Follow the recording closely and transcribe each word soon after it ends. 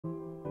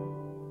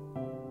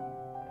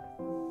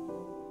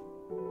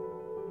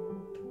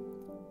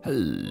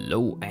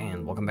Hello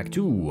and welcome back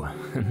to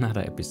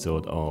another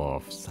episode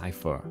of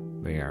Cypher,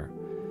 where,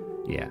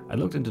 yeah, I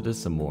looked into this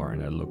some more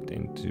and I looked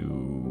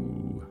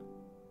into...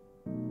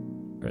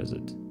 Where is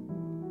it?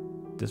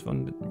 This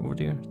one over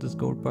there? This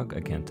gold bug? I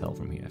can't tell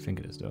from here. I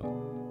think it is though.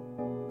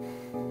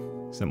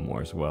 Some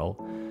more as well.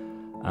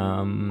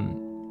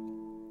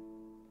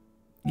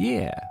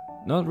 Yeah,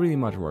 not really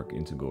much work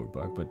into gold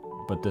bug,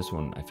 but this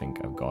one I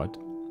think I've got.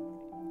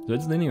 So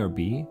it's linear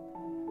B.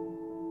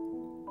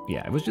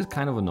 Yeah, it was just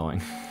kind of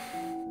annoying.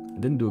 I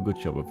didn't do a good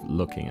job of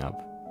looking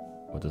up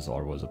what this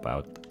all was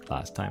about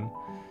last time.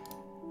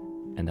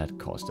 And that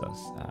cost us.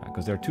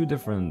 Because there are two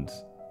different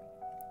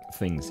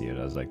things here.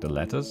 There's like the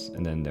letters,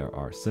 and then there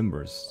are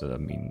symbols that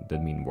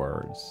mean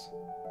words.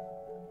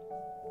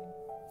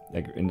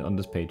 Like on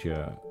this page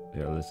here,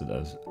 they are listed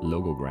as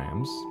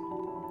logograms.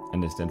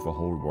 And they stand for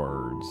whole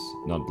words,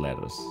 not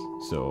letters.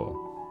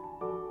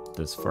 So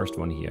this first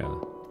one here,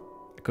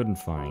 I couldn't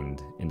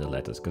find in the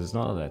letters because it's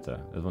not a letter.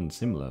 There's one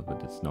similar,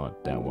 but it's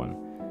not that one.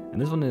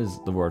 And this one is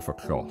the word for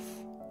cloth.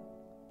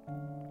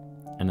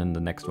 And then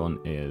the next one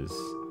is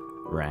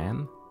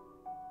ram,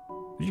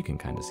 which you can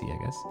kind of see, I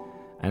guess.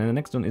 And then the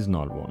next one is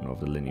not one of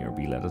the linear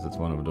B letters. It's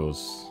one of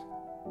those,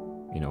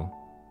 you know,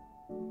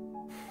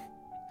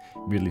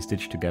 weirdly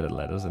stitched together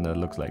letters, and that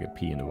looks like a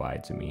P and a Y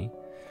to me.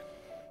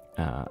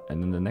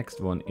 And then the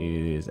next one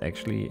is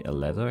actually a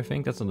letter, I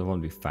think. That's not the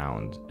one we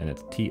found. And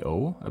it's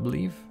T-O, I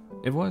believe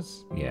it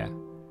was. Yeah.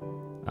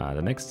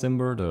 The next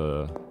symbol,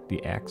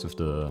 the X with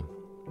the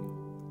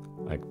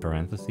like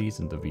parentheses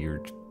and the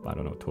weird, I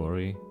don't know,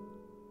 Tori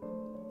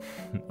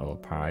or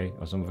pi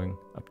or something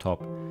up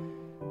top.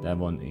 That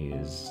one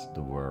is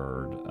the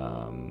word,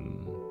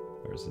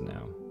 where is it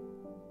now?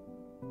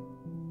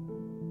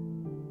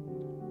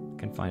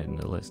 Can't find it in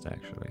the list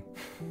actually.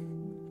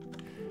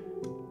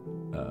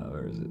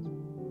 Where is it?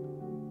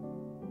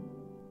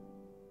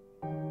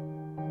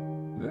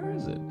 Where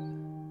is it?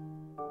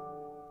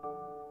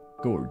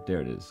 Gourd,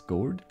 there it is,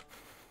 gourd.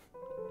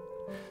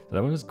 So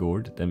that one is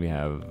gourd. Then we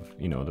have,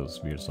 you know,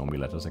 those weird zombie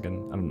letters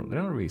again. I don't know,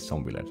 they're not really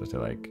zombie letters, they're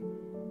like,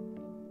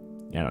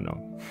 I don't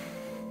know.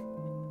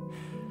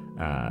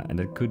 And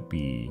it could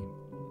be,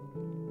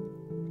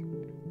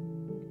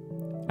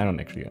 I don't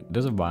actually,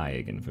 there's a Y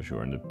again for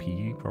sure, and a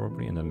P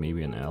probably, and then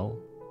maybe an L.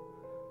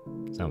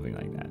 Something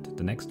like that.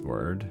 The next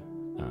word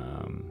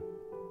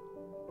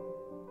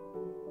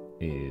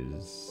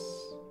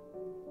is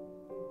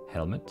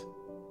helmet,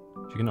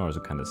 which you can also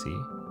kind of see,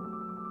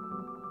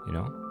 you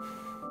know.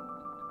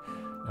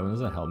 That one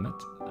is a helmet.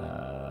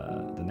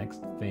 The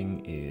next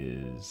thing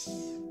is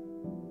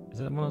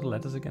that one of the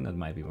letters again? That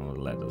might be one of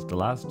the letters. The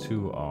last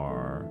two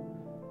are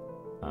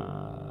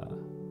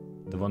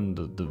the one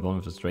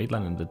with the straight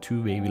line, and the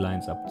two wavy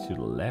lines up to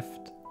the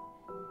left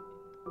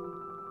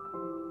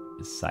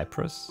is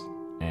Cypress,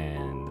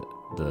 and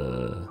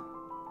the,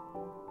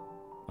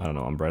 I don't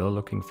know, umbrella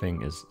looking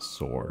thing is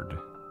sword.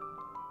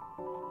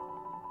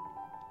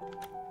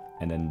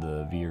 And then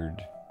the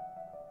weird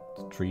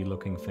tree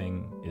looking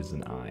thing is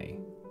an eye.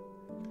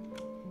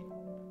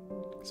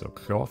 So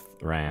cloth,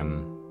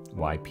 ram,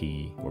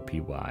 YP or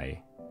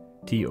PY,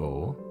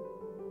 TO,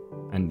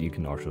 and you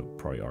can also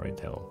probably already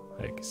tell,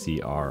 like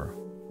CR,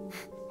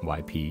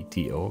 YP,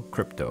 TO,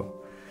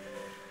 crypto.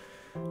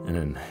 And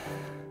then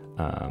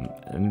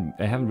and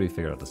I haven't really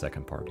figured out the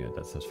second part yet.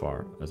 That's as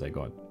far as I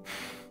got.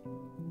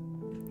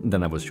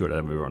 Then I was sure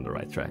that we were on the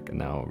right track, and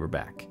now we're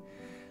back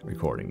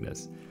recording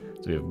this.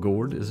 So we have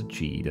gourd is a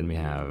G, then we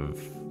have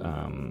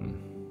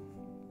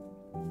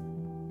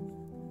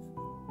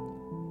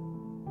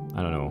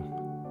I don't know,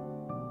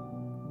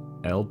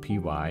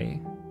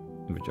 LPY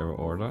in whichever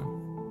order.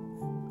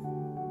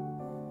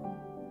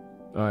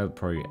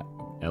 Probably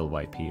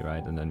LYP,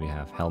 right? And then we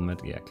have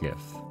helmet, yeah,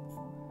 cliff.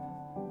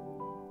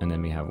 And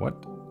then we have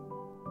what?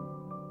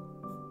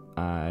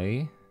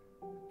 I,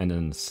 and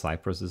then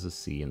Cypress is a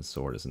C and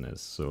sword is an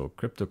S. So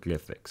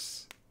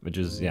cryptoglyphics, which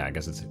is, yeah, I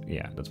guess it's,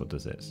 yeah, that's what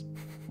this is.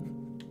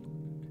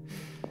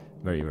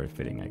 Very, very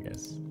fitting, I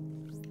guess.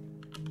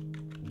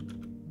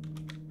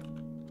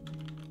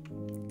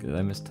 Did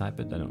I mistype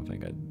it? I don't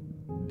think I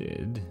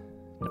did.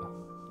 No,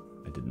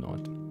 I did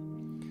not.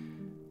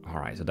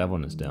 Alright, so that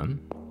one is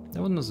done.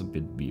 That one was a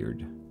bit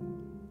weird.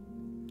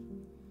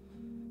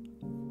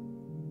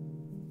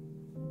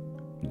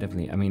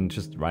 Definitely, I mean,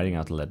 just writing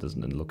out the letters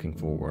and then looking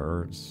for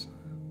words.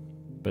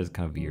 But it's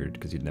kind of weird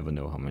because you'd never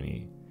know how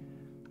many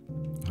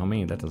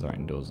letters are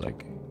in those,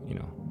 like, you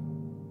know,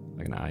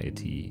 like an I, a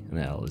T, an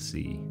L, a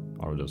C.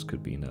 All of those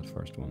could be in that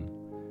first one.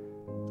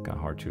 It's kind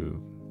of hard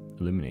to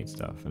eliminate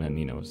stuff. And then,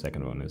 you know, the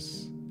second one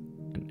is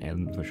an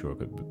N for sure,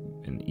 could be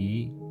an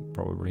E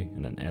probably,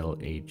 and an L,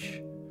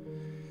 H.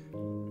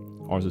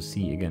 Also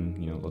C again,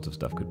 you know, lots of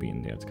stuff could be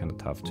in there. It's kind of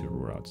tough to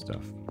rule out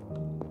stuff.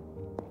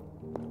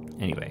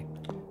 Anyway,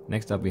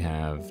 next up we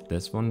have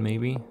this one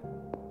maybe,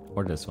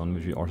 or this one,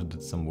 which we also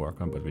did some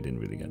work on, but we didn't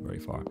really get very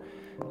far.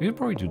 We could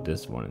probably do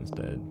this one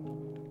instead,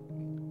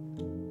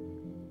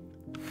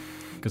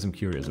 because I'm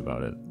curious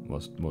about it.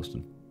 Most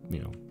you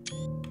know,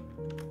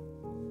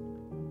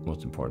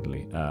 most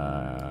importantly.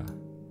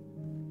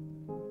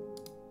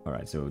 All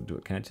right, so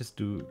can I just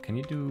do, can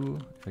you do,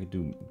 if I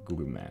do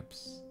Google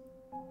Maps?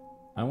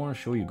 I want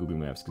to show you Google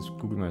Maps because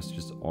Google Maps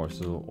just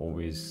also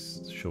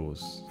always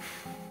shows.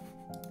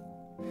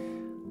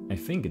 I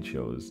think it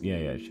shows. Yeah,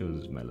 it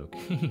shows my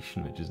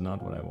location, which is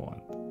not what I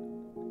want.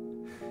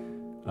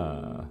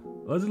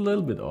 Well, it's a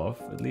little bit off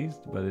at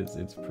least, but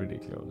it's pretty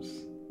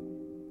close.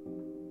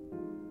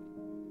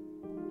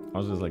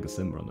 Also, there's like a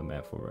symbol on the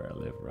map for where I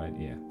live, right?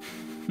 Yeah.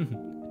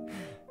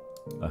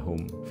 A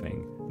home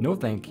thing. No,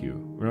 thank you.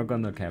 We're not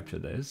gonna capture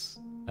this.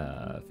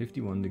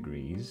 51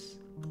 degrees.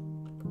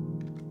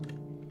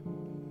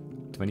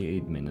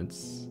 28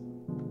 minutes.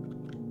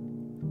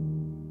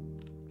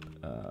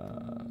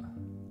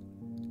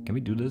 Can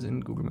we do this in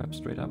Google Maps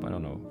straight up? I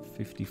don't know.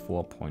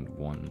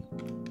 54.1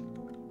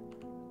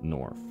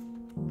 north.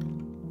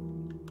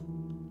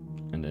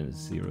 And then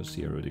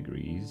 0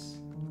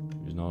 degrees.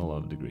 There's not a lot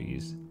of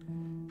degrees.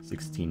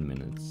 16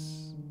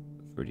 minutes.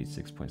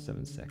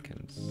 36.7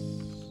 seconds.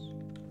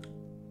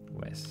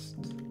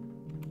 West.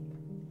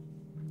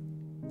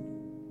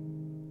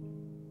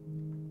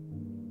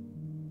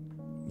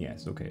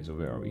 Yes, okay, so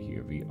where are we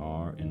here? We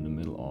are in the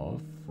middle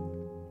of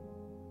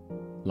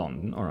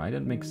London. Alright,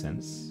 that makes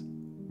sense.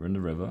 We're in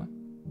the river.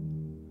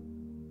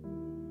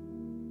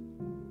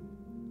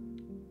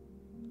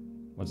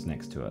 What's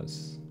next to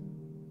us?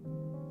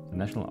 The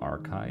National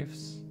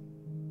Archives?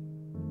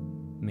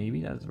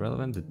 Maybe that's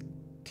relevant. The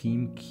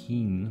Team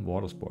Keen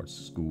Water Sports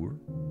School.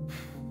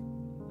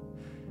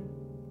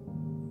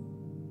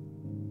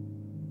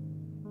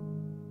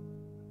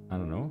 I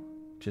don't know.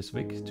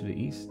 Chiswick to the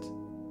east.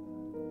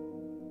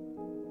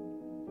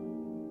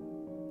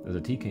 There's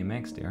a TK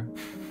Maxx there.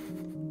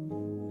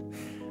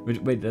 Which,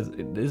 wait,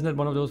 isn't that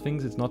one of those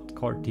things? It's not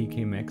called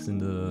TK Maxx in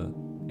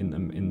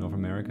North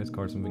America. It's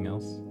called something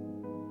else,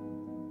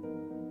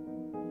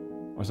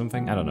 or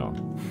something. I don't know.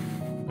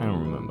 I don't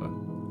remember.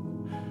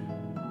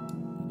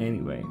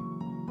 Anyway,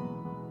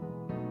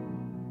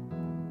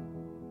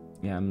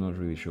 yeah, I'm not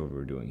really sure what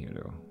we're doing here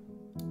though.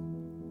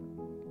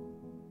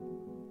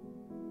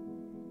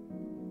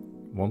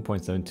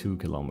 1.72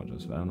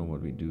 kilometers. I don't know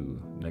what we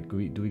do. Like, do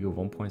we go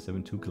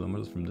 1.72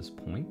 kilometers from this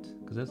point?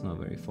 Because that's not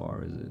very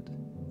far, is it?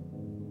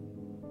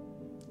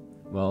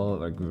 Well,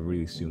 like, we're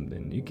really zoomed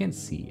in. You can't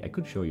see. I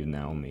could show you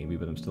now, maybe,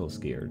 but I'm still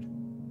scared.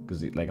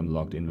 Because, like, I'm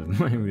logged in with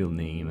my real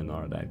name and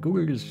all of that.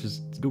 Google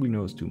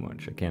knows too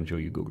much. I can't show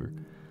you Google.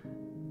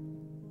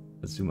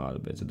 Let's zoom out a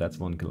bit. So that's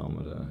 1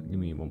 kilometer. Give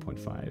me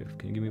 1.5.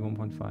 Can you give me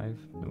 1.5?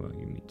 No,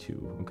 give me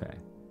 2. Okay.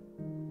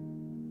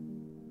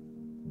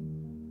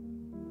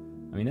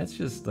 I mean, that's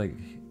just like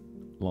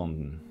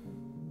London.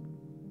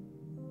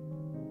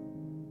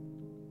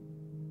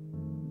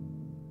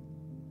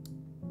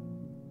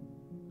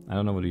 I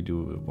don't know what you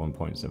do with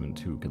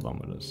 1.72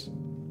 kilometers.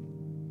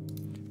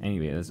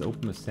 Anyway, let's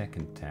open a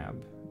second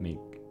tab.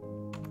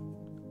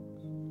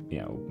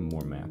 Open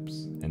more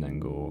maps, and then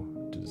go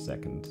to the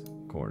second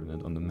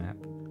coordinate on the map,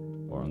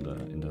 or on the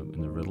in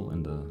the riddle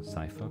in the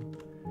Cypher.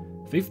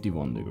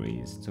 51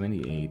 degrees,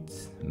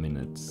 28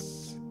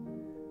 minutes,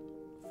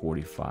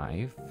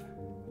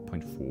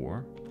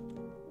 45.4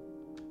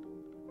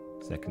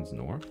 seconds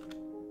north.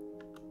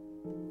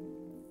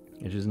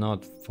 It is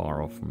not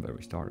far off from where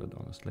we started,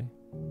 honestly.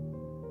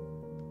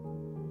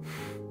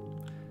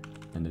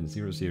 And then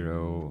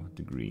 0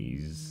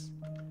 degrees,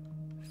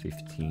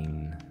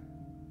 15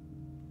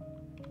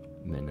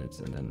 minutes,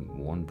 and then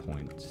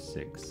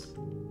 1.6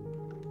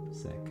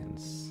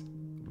 seconds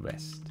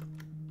west.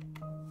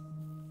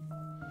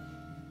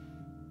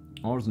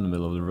 Always in the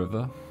middle of the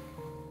river.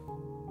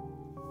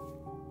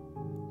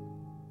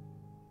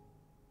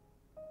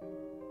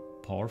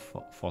 Paul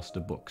Foster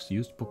Books,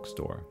 used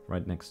bookstore,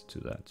 right next to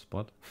that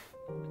spot.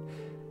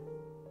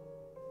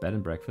 Bed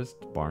and breakfast,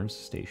 Barnes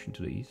Station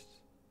to the east.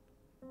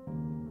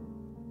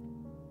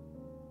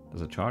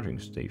 There's a charging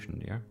station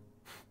there.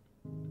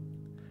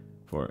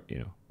 For,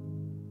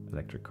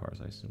 electric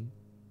cars, I assume.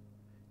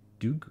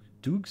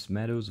 Duke's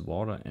Meadows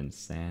Water and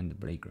Sand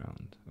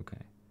Playground.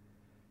 Okay.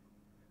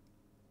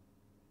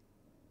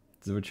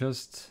 So we're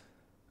just...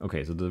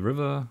 Okay, so the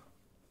river...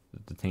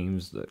 The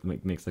Thames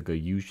makes like a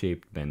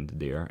U-shaped bend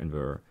there, and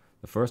the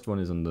first one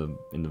is in the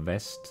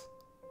west,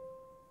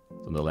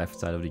 on the left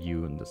side of the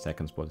U, and the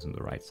second spot is on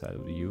the right side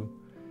of the U.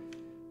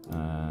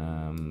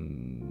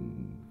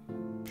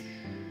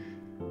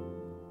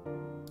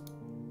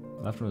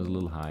 Left one is a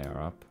little higher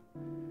up.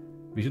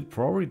 We should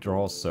probably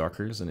draw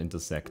circles and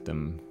intersect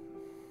them.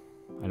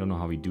 I don't know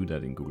how we do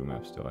that in Google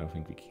Maps though. I don't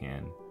think we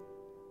can.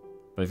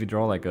 But if you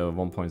draw like a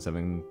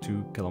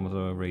 1.72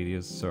 kilometer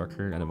radius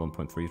circle and a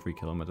 1.33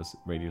 kilometer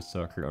radius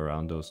circle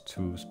around those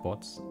two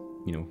spots,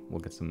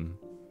 we'll get some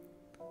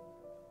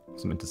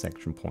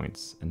intersection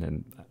points, and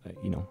then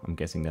I'm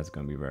guessing that's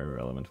going to be very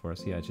relevant for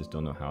us here. I just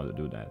don't know how to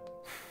do that.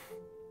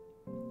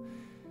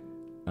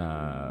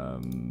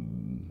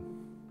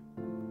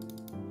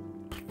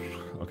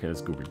 Okay,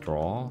 let's Google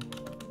draw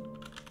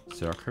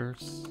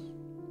circles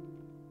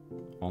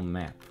on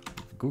map.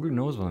 Google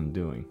knows what I'm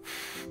doing.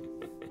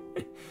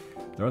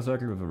 Draw a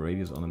circle with a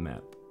radius on a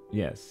map.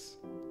 Yes.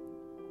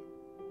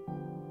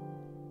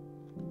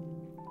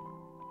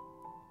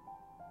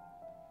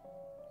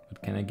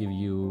 Can I give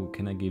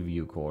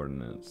you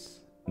coordinates?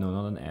 No,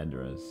 not an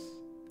address.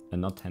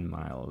 And not 10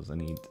 miles.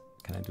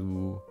 Can I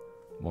do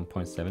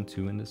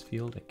 1.72 in this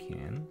field? I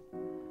can.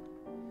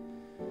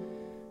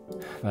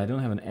 But I don't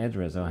have an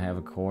address, I have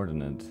a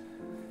coordinate.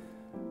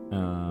 I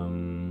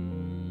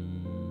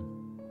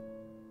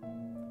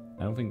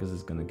don't think this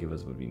is gonna give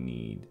us what we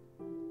need.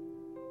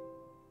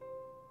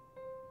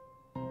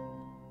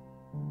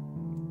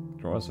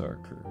 Draw a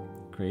circle.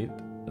 Create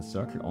a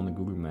circle on a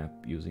Google map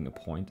using a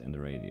point and a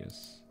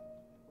radius.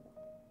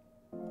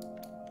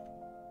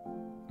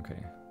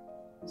 Okay.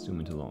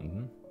 Zoom into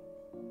London.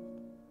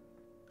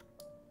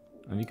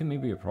 And we can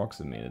maybe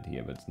approximate it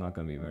here, but it's not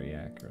gonna be very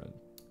accurate.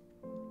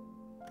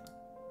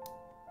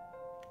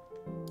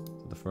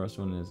 So the first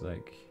one is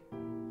like...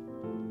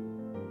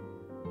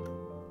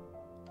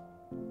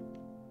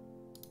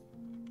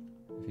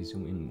 If you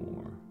zoom in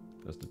more,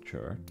 there's the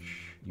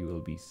church,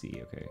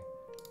 ULBC, okay.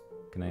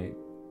 Can I...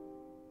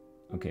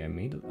 Okay, I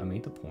made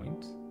the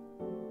point.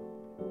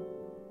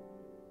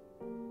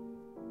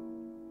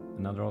 And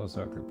now draw the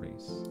circle,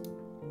 please.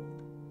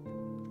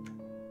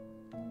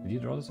 Did you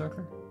draw the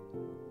circle?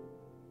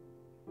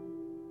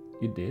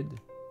 You did?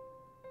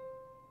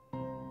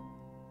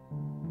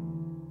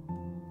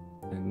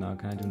 And now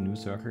can I do a new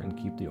circle and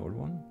keep the old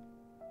one?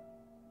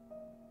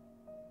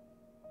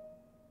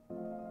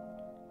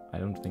 I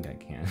don't think I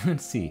can.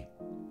 Let's see.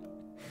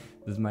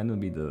 This might not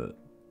be the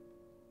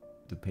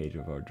page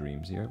of our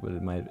dreams here, but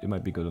it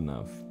might be good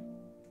enough.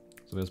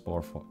 So there's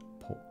Paul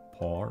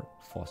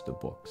Foster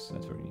Books.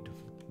 That's where we need to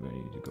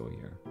go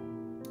here.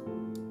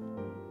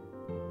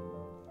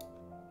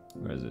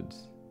 Where is it?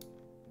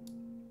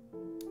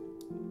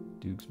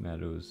 Duke's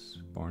Meadows,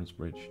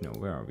 Barnesbridge. No,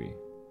 where are we?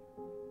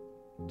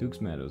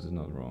 Duke's Meadows is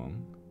not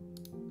wrong.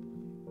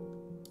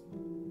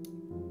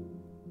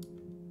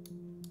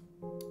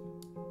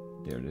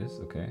 There it is,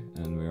 okay.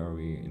 And where are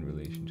we in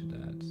relation to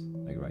that?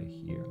 Like right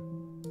here.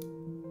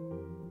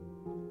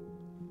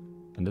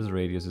 And this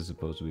radius is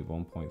supposed to be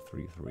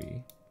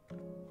 1.33.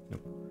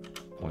 Nope,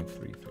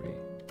 0.33.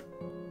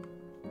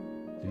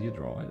 Did you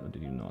draw it or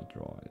did you not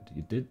draw it?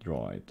 You did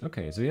draw it.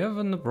 Okay, so you have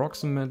an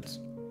approximate...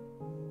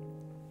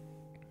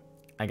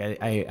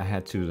 I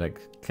had to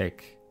like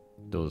click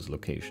those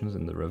locations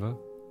in the river.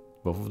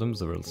 Both of them,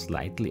 so they're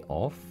slightly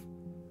off.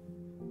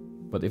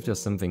 But if there's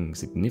something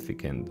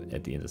significant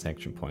at the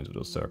intersection points of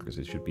those circles,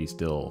 it should be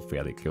still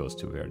fairly close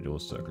to where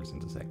those circles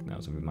intersect now,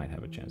 so we might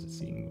have a chance at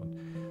seeing one.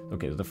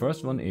 Okay, so the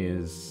first one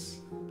is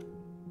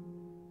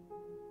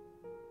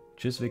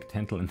Chiswick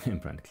Dental and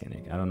Implant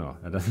Clinic. I don't know,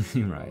 that doesn't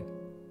seem right.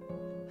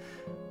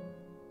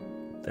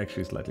 It's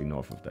actually slightly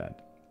north of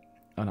that.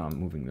 Oh no, I'm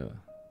moving the...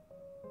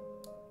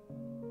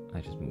 I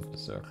just moved the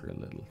circle a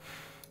little.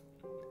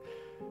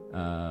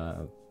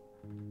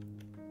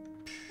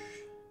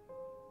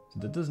 So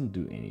that doesn't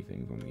do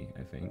anything for me,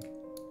 I think.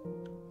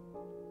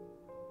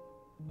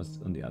 What's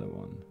on the other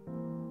one?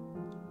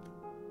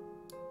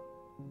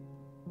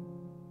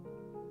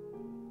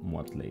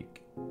 What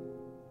Lake?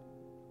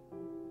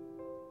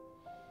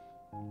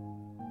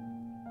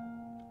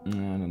 I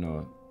don't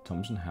know.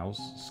 Thompson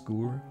House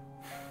School?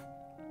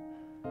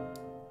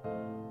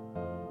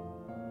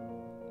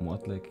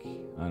 What Lake?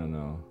 I don't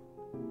know.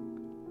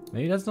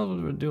 Maybe that's not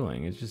what we're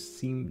doing. It just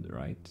seemed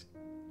right.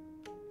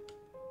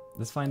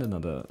 Let's find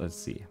another. Let's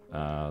see.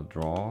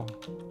 Draw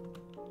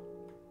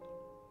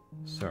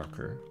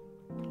circle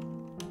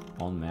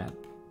on map.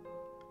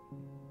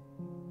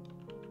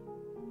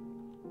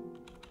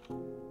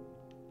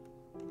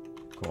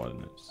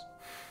 Coordinates.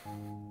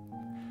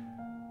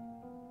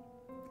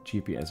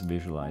 GPS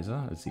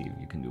visualizer. Let's see if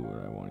you can do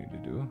what I want you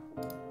to do.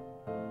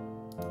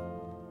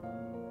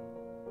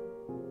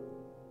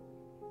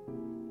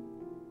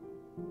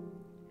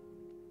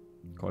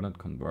 Coordinate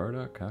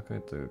converter.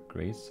 Calculate the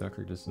great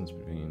circle distance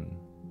between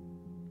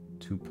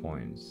 2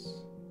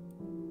 points.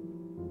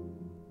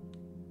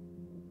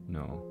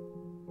 No.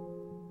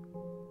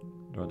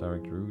 Draw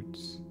direct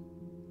routes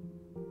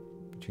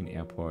between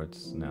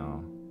airports.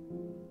 No.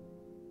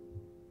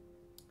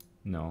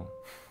 No.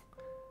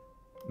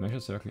 Measure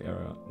circle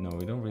area. No,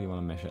 we don't really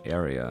want to measure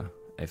area,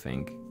 I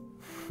think.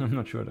 I'm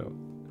not sure though.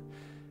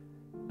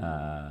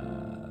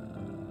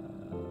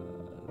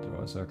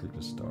 Draw a circle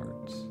to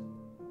start.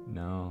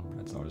 No,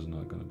 that's also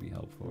not going to be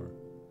helpful.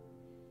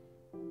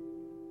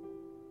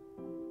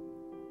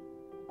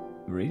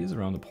 Radius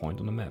around the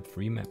point on the map.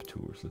 Free map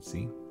tours. Let's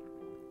see.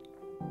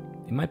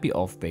 It might be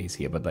off base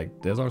here, but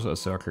like there's also a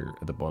circle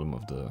at the bottom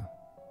of the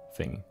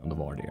thing on the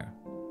wall there.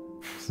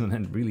 So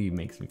that really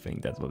makes me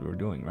think that's what we're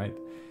doing, right?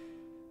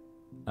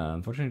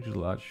 Unfortunately, due to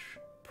large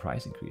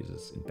price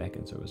increases in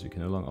backend service, we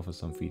can no longer offer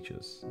some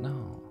features.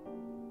 No.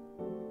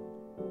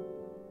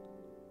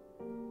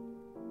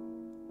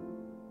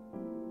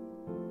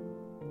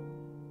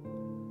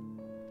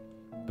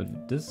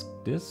 But this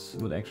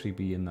would actually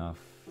be enough.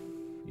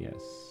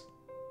 Yes.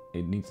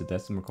 It needs the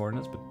decimal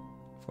coordinates, but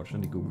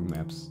fortunately Google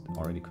Maps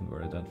already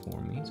converted that for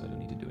me, so I don't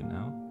need to do it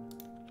now.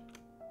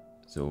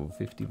 So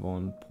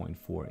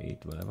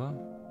 51.48 whatever.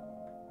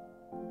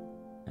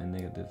 And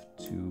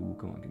 -2,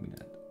 come on, give me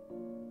that.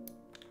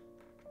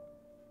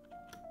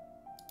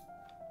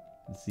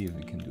 Let's see if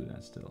we can do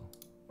that still.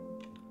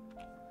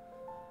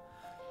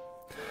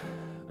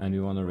 And we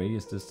want a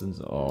radius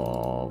distance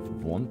of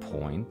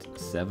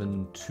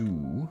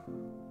 1.72.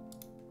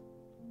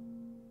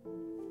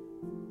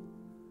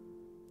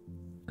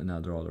 And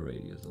now draw the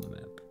radius on the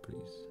map,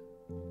 please.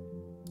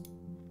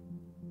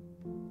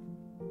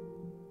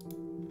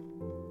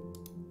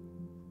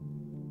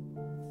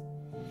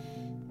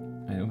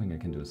 I don't think I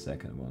can do a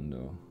second one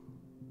though.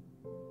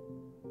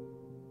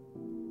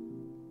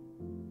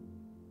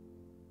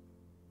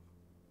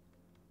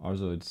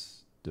 Also,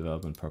 it's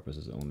development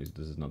purposes only, so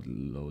this is not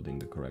loading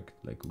the correct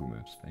like Google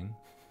Maps thing.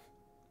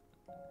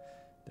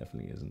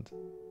 Definitely isn't.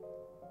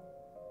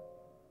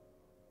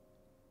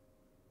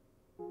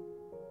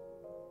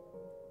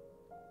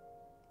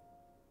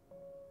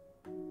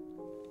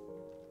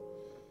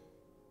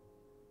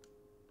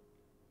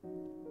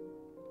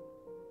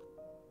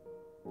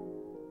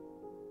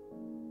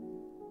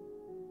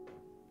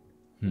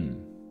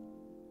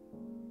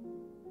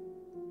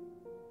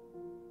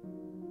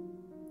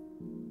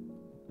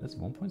 That's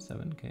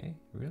 1.7k?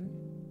 Really?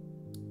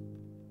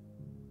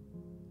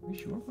 Are you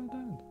sure about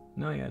that?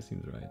 No, yeah, it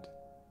seems right.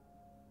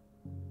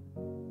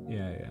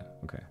 Yeah,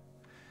 okay.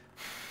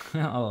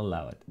 I'll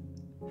allow it.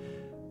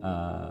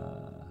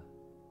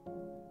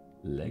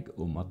 Leg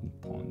o Mutton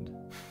Pond.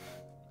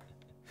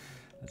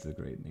 That's a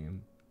great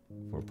name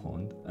for a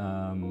pond.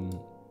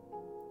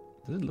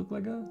 Does it look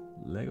like a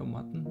leg o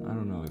mutton? I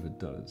don't know if it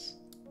does.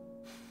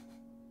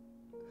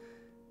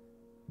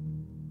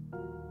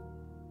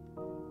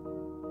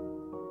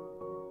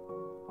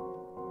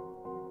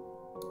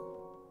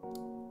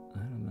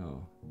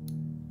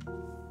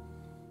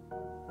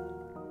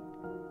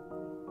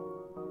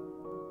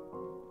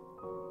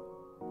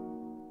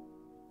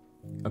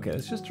 Okay,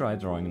 let's just try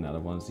drawing another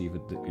one, see if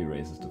it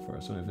erases the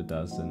first one. If it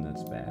does, then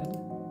that's bad.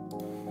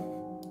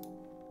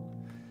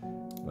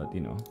 But, you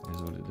know,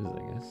 here's what it is,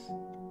 I guess.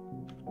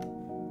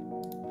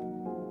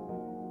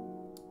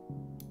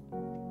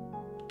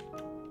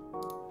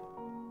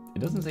 It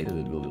doesn't say that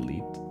it will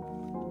delete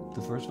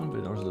the first one, but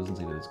it also doesn't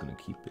say that it's going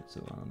to keep it,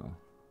 so I don't know.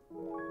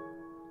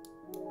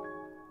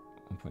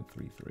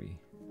 1.33.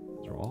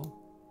 Draw?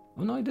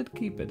 Oh no, I did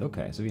keep it.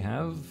 Okay, so we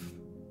have...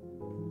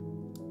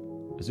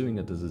 Assuming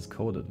that this is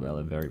coded well,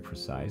 a very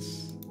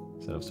precise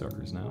set of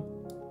circles now.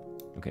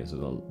 Okay,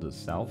 so the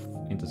south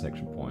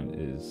intersection point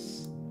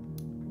is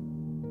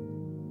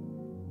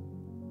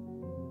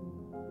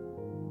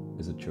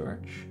a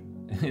church.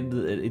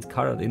 It's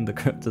colored in the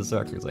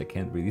circles. I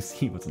can't really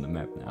see what's on the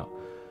map now.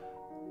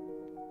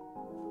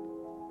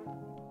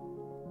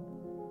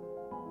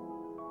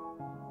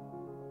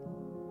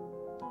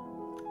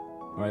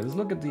 Alright, let's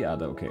look at the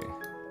other. Okay.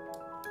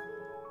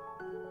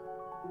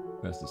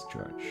 Where's this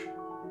church?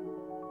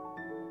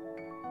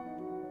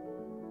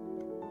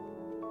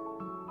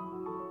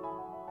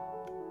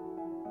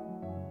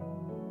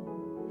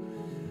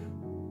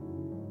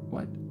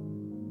 What?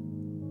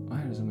 Why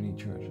are there so many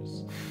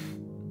churches?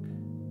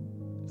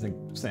 It's like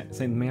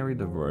St. Mary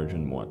the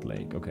Virgin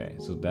Mortlake. Okay,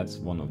 so that's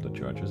one of the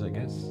churches, I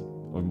guess.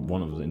 Or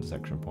one of the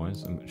intersection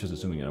points. I'm just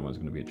assuming the other one's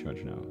going to be a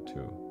church now,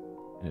 too.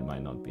 And it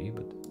might not be,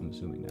 but I'm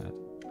assuming that.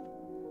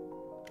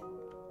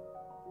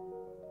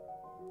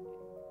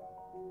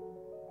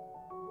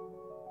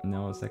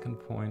 Now, a second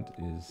point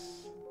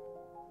is...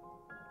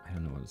 I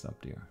don't know what is up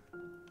there.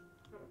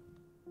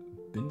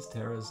 Binns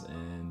Terrace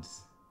and...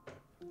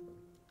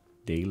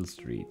 Dale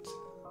Street.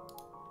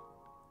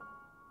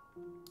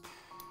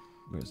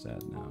 Where's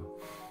that now?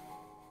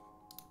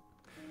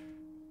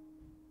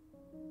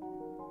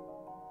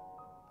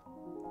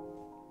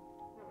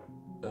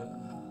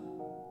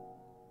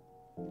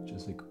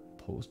 Just like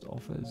post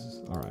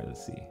office? Alright,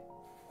 let's see.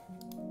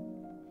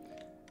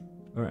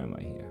 Where am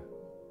I here?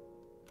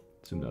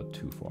 Zoomed out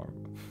too far.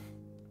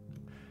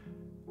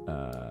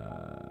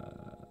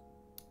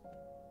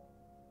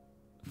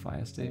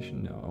 Fire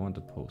station? No, I want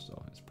the post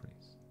office,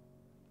 please.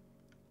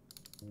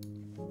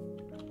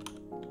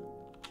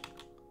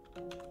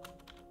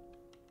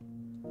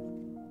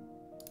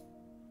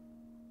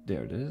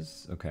 There it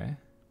is, okay.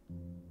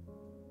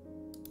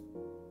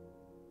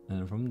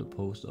 And from the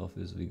post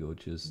office we go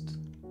just...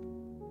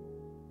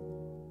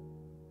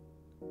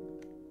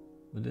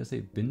 What did I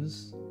say?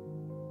 Binns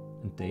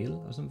and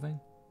Dale or something?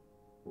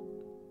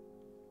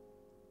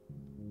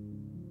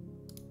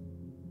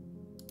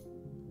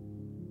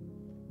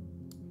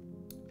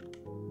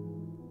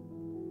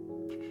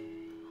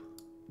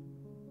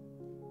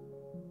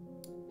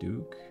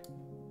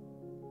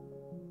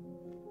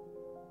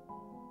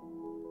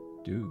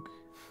 Duke.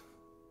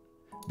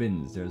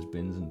 Binns, there's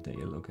Binns and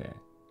Dale, okay.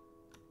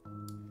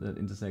 That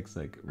intersects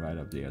like right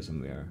up there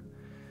somewhere.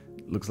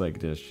 Looks like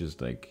there's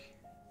just like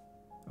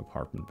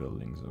apartment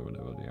buildings or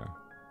whatever they are.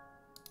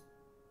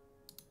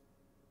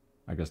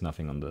 I guess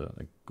nothing on the,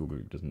 like Google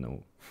doesn't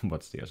know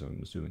what's there, so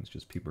I'm assuming it's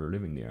just people are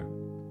living there.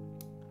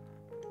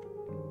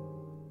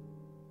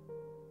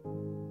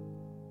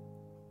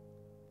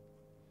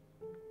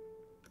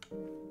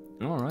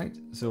 Alright,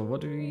 so what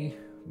do we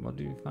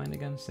find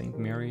again? St.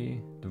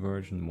 Mary the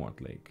Virgin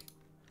Mortlake.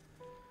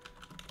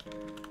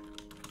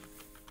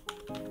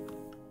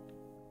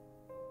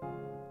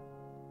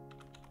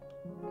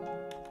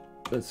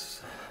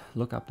 Let's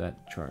look up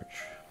that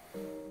church.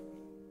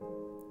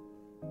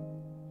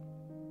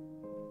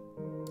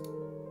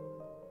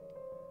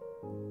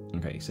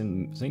 Okay,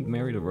 St.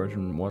 Mary the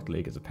Virgin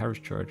Mortlake is a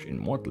parish church in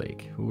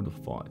Mortlake. Who would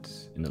have thought?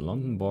 In the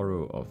London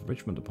borough of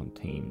Richmond upon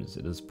Thames.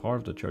 It is part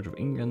of the Church of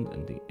England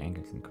and the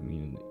Anglican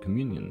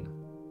Communion.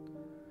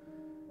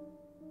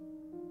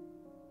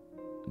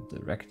 The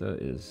rector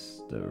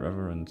is the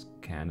Reverend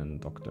Canon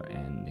Dr.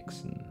 Ann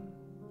Nixon.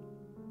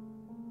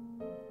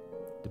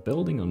 The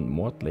building on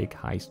Mortlake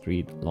High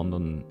Street,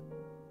 London,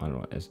 I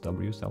don't know,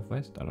 SW,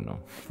 Southwest? I don't know.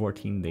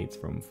 14 dates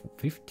from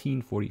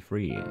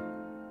 1543.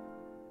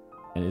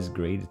 And is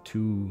grade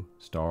 2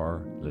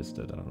 star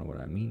listed. I don't know what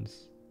that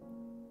means.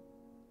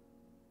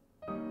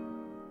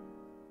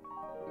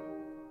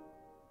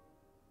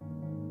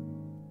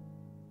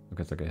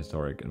 Okay, it's like a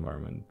historic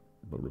environment.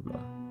 Blah blah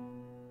blah.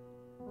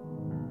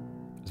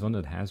 It's one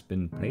that has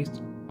been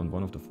placed on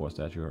one of the 4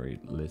 statuary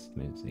lists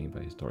maintained by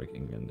Historic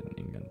England in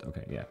England.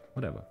 Okay, yeah,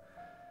 whatever.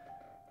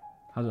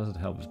 How does it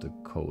help with the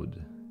code?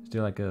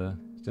 Still like a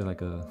I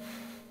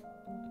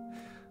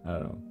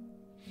don't know.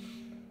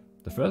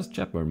 The first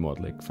chapel in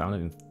Mortlake,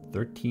 founded in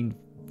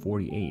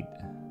 1348.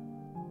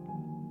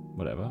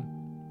 Whatever.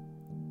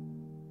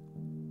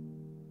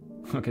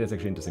 Okay, that's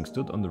actually interesting.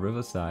 Stood on the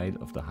riverside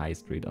of the High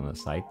Street on a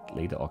site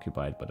later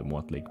occupied by the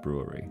Mortlake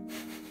Brewery.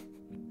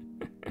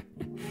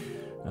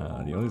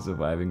 The only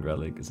surviving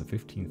relic is a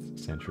 15th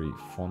century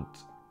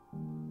font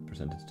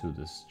presented to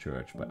this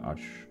church by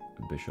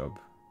Archbishop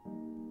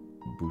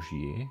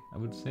Bouchier, I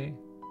would say.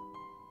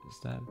 Is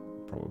that?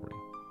 Probably.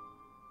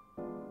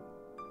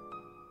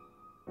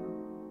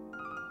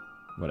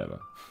 Whatever.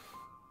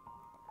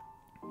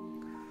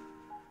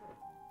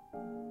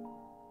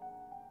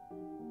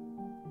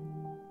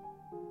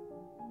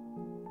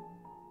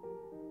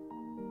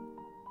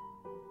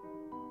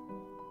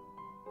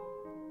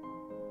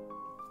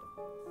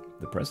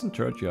 The present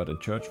churchyard and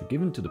church were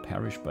given to the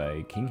parish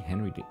by King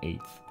Henry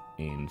VIII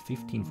in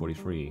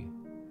 1543,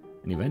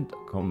 an event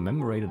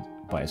commemorated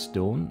by a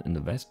stone in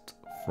the west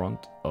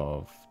front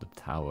of the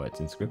tower. Its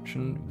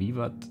inscription,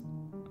 Vivat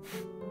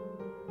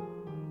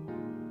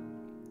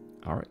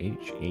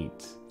RH8,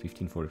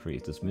 1543,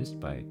 is dismissed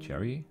by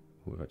Cherry,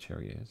 whoever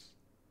Cherry is.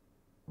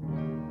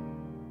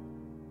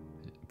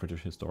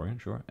 British historian,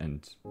 sure,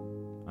 and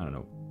I don't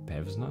know,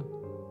 Pevsner?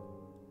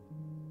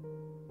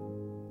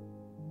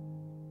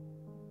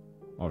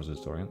 Or is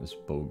historian? Is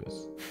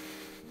bogus.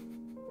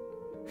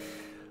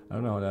 I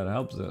don't know how that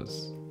helps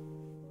us.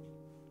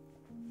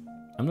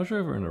 I'm not sure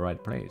if we're in the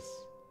right place.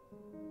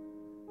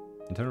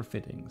 Internal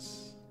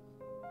fittings.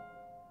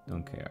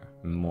 Don't care.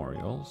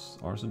 Memorials.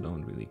 Also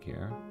don't really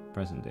care.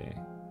 Present day.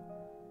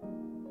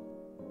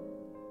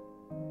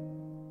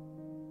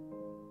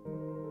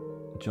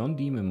 John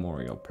D.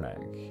 Memorial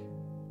Plaque.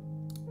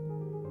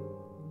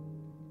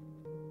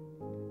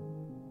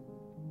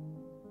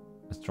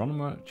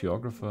 Astronomer,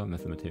 geographer,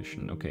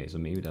 mathematician. Okay, so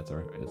maybe that's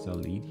our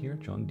lead here,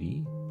 John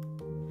D.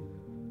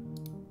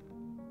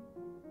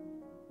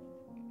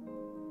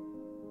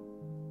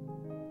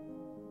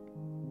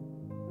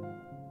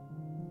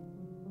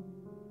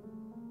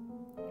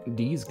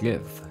 D's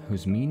glyph,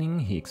 whose meaning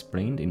he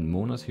explained in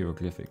Mona's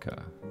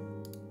Hieroglyphica.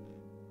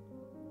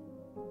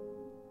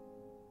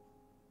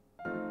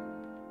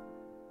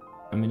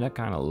 I mean, that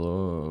kind of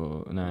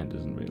nah, it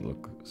doesn't really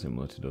look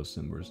similar to those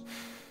symbols.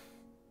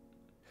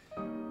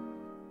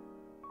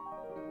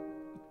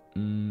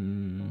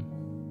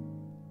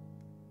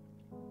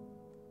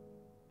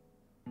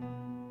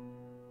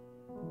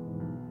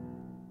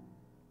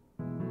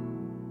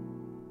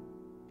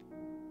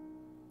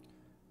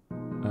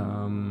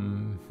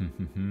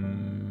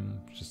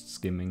 Just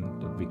skimming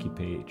the wiki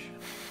page,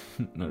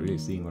 not really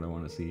seeing what I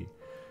want to see.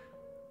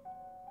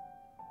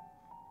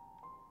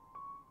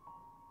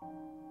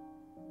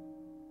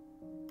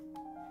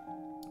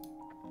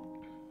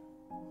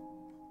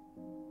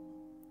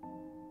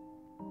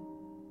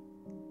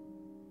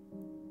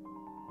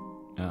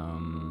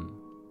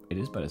 It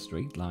is but a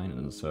straight line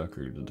and a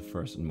circle that the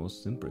first and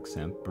most simple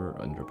example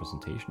and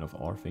representation of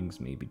all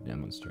things may be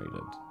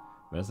demonstrated,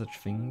 where such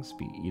things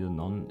be either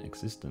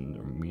non-existent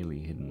or merely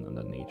hidden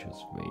under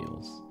nature's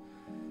veils.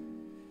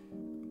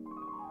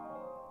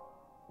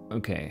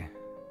 Okay.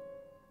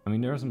 I mean,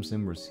 there are some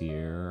symbols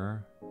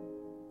here.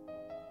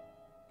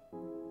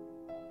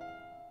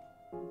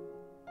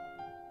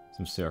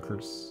 Some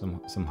circles,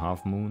 some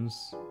half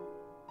moons.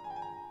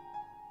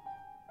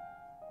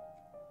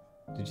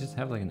 Do you just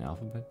have like an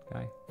alphabet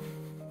guy?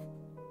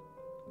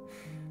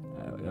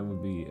 That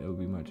would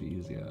be much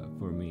easier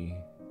for me.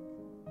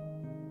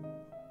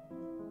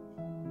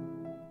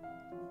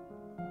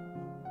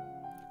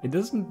 It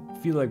doesn't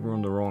feel like we're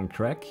on the wrong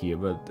track here,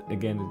 but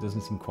again, it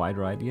doesn't seem quite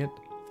right yet.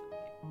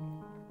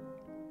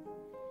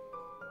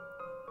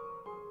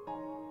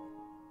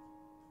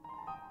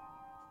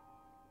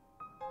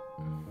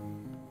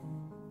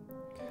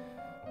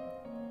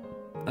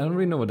 I don't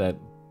really know what that,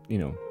 you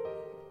know,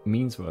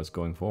 means for us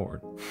going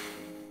forward.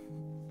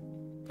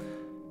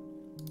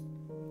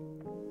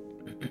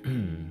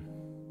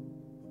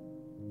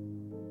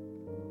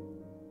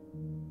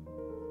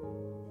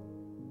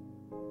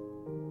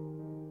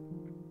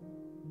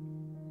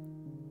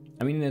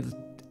 I mean, it's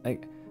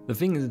like the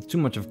thing is, it's too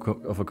much of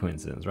a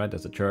coincidence, right?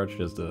 There's a church,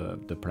 there's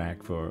the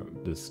plaque for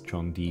this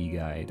Chong D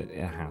guy. That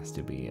it has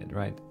to be it,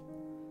 right?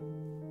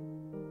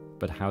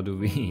 But how do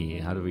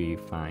we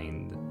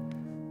find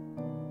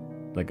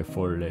like a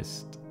full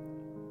list?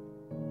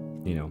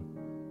 You know.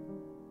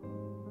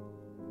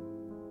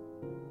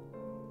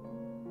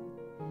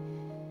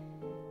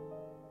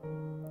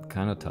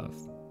 Kind of tough.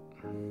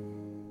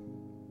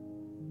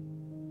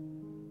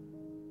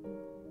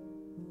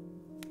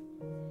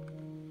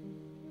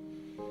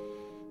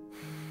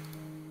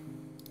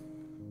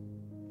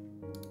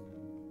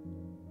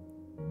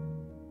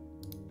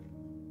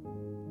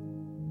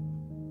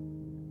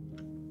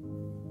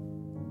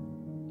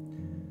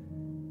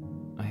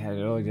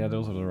 Yeah,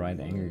 those are the right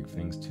angle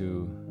things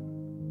too.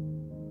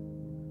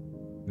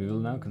 We will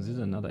now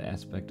consider another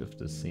aspect of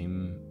the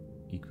same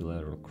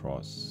equilateral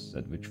cross,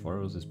 that which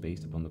follows is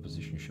based upon the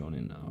position shown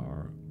in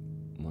our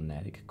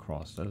monadic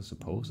cross. Let us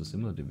suppose a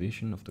similar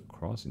division of the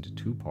cross into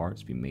two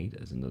parts be made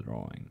as in the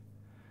drawing.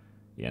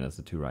 Yeah, that's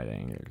the two right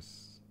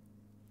angles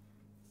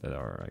that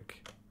are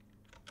like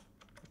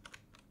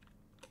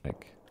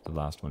the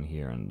last one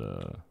here and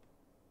the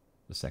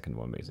second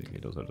one, basically.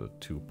 Those are the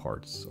two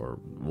parts, or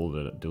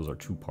well, those are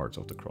two parts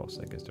of the cross.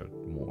 I guess there are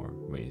more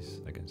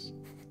ways, I guess.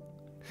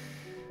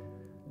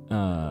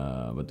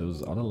 But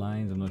those other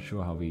lines, I'm not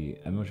sure how we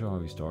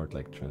start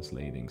like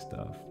translating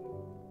stuff.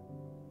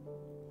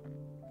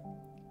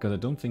 Because I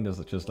don't think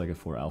there's just like a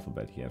 4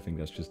 alphabet here. I think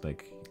that's just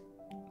like,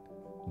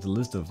 it's a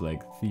list of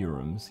like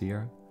theorems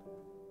here.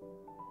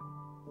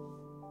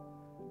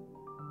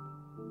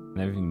 And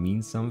everything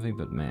means something,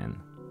 but man.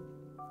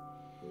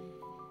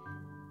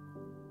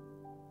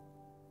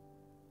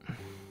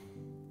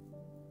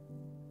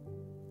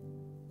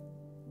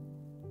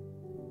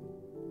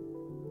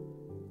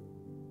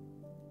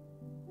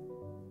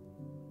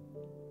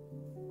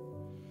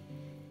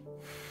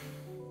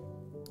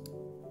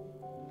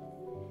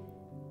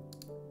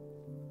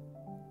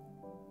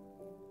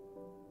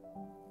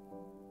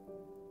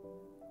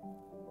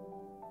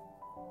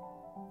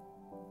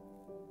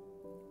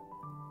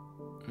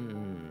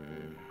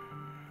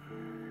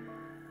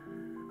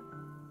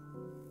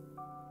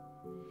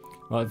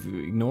 Well, if you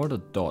ignore the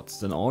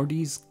dots, then all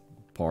these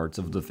parts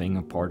of the thing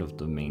are part of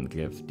the main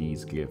glyph,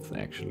 these glyphs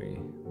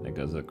actually. Like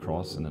there's a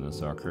cross and then a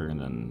circle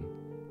and then...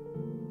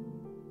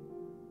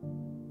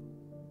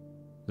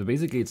 So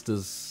basically it's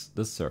this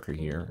circle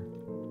here.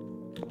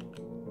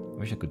 I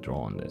wish I could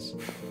draw on this.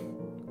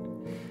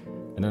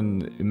 And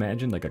then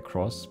imagine like a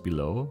cross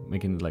below,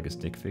 making it like a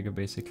stick figure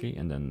basically,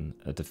 and then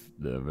at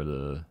where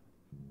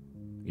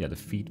the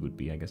feet would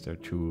be, I guess there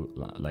are two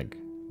like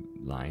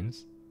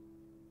lines.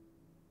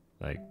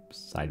 Like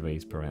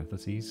sideways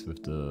parentheses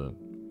with the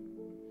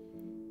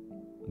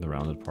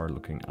rounded part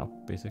looking up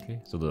basically,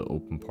 so the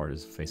open part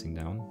is facing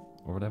down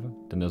or whatever.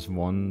 Then there's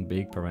one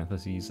big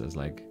parentheses as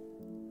like,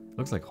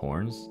 looks like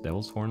horns,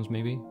 devil's horns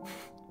maybe,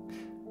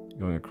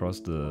 going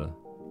across the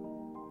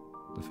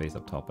face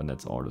up top, and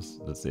that's all.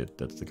 That's it.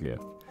 That's the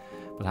glyph.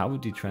 But how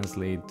would you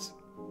translate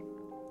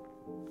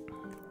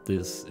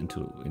this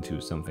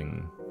into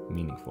something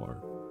meaningful?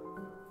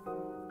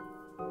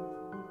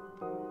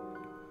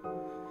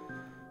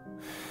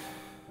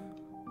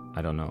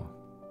 I don't know.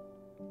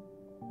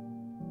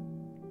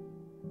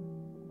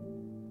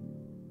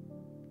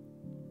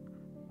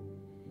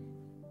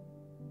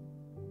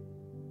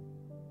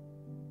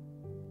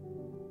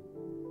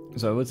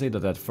 So I would say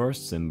that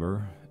first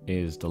symbol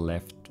is the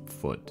left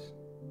foot.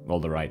 Well,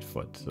 the right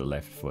foot, the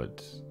left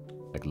foot,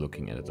 like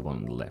looking at it, the one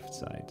on the left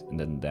side. And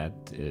then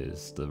that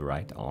is the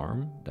right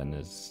arm, then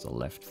it's the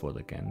left foot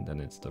again, then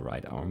it's the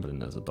right arm, but then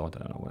there's a dot, I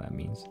don't know what that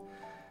means.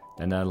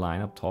 Then that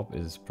line up top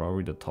is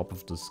probably the top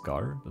of the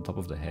skull, the top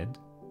of the head.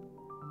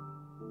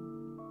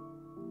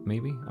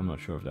 Maybe? I'm not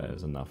sure if that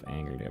is enough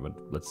angle there,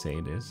 but let's say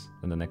it is.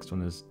 And the next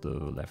one is the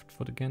left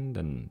foot again,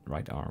 then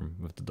right arm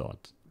with the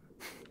dot.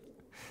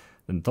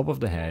 Then top of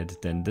the head,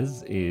 then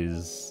this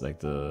is like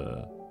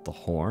the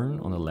horn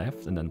on the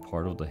left, and then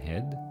part of the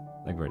head,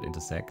 like where it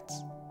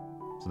intersects.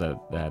 So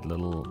that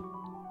little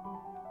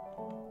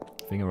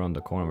thing around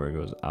the corner where it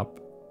goes up.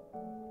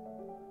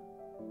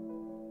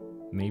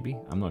 Maybe?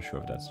 I'm not sure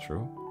if that's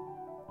true.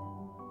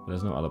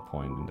 There's no other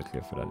point in the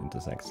cliff where that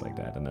intersects like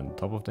that. And then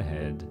top of the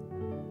head.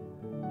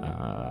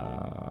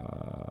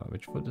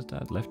 Which foot is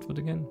that? Left foot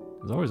again?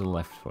 There's always a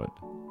left foot.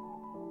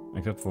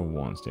 Except for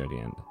once there at the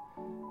end.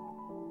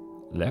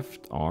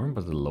 Left arm,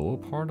 but the lower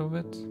part of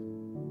it?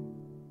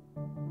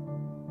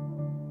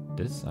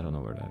 This? I don't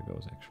know where that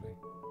goes actually.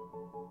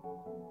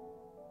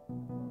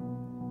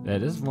 Yeah,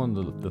 this one,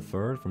 the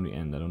third from the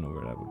end, I don't know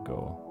where that would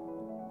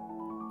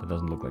go. That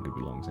doesn't look like it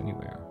belongs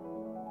anywhere.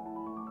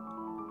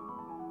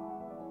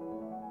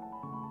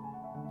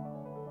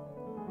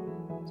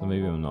 So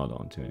maybe I'm not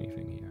onto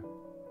anything here.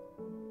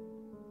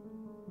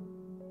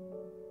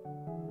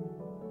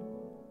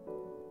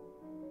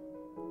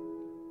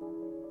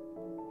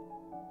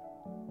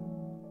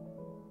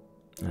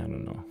 I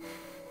don't know.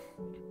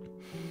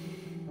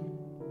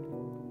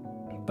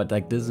 But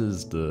like this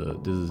is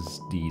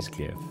these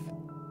cliff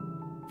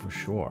for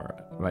sure,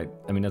 right?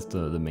 I mean, that's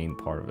the main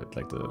part of it,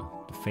 like the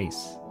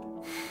face.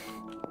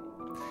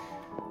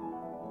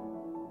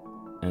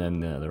 And then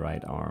the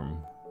right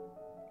arm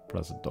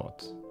plus a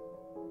dot.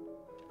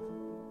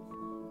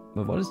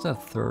 But what is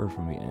that third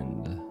from the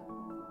end?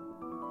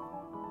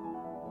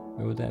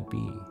 Where would that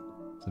be?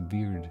 It's a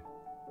weird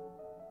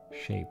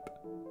shape.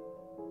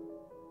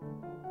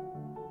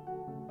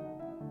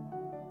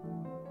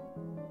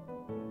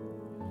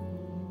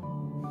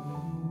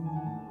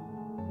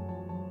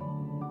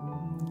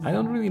 I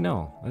don't really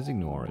know. Let's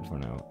ignore it for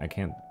now. I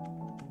can't,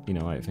 you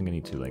know, I think I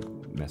need to like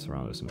mess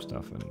around with some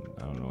stuff, and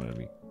I don't know whether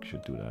we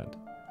should do that.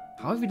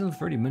 How have we done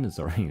 30 minutes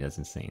already? That's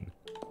insane.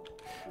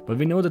 But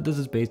we know that this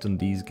is based on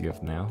these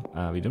glyphs now.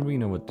 We don't really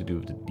know what to do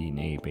with the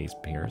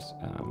DNA-based pairs,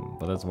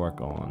 but let's work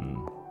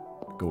on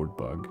gold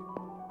bug.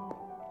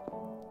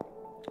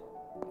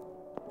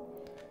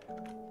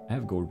 I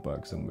have gold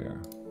bug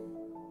somewhere.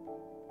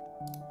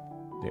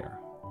 There.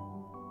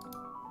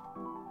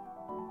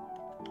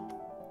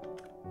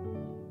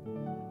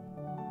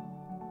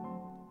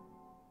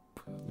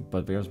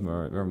 But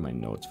where are my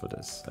notes for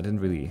this? I didn't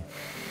really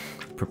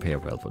prepare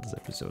well for this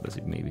episode, as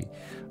you maybe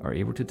are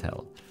able to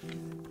tell.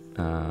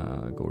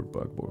 Gold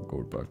bug,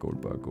 gold bug,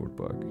 gold bug, gold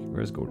bug.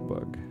 Where's gold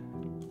bug?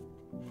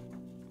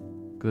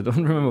 Because I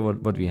don't remember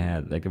what we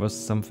had. Like, it was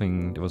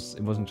something. It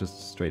wasn't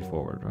just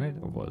straightforward, right?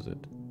 Or was it?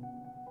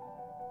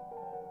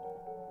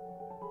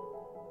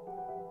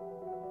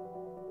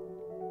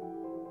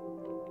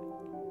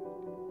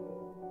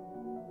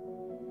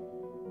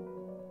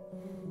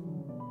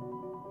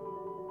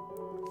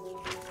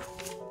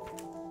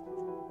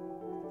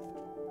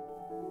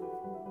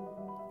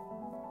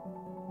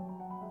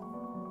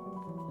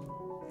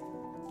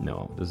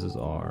 No, this is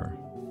our.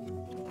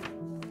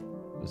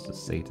 This is the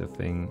SATA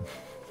thing.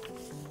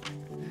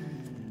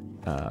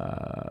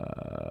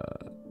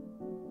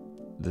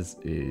 This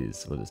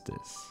is, what is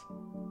this?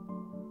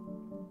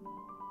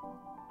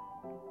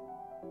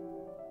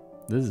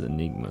 This is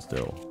Enigma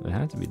still. It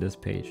had to be this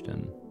page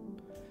then.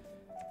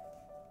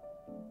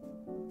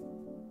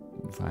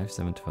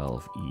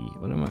 5712E.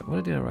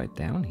 What did I write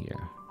down here?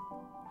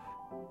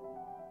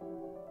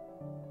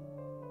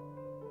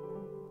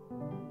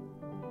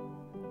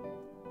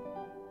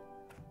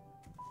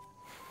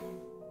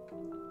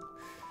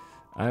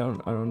 I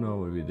don't know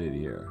what we did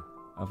here.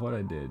 I thought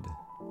I did.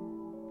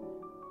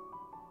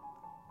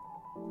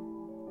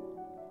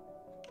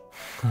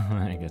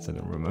 I guess I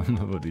don't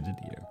remember what we did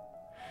here.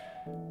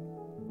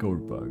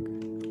 Gold bug.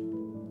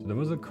 So there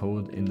was a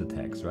code in the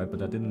text, right? But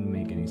that didn't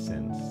make any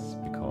sense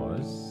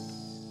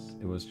because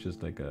it was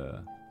just like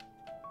a...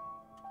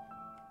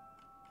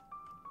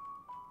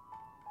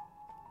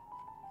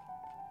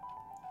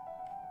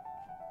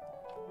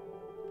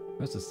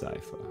 Where's the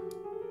cipher?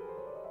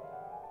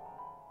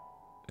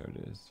 There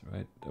it is,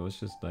 right? It was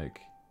just like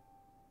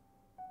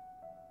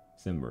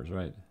symbols,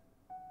 right?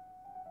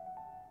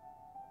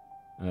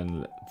 And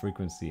then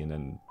frequency, and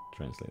then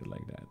translate it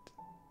like that.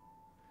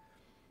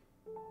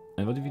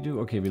 And what did we do?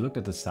 Okay, we looked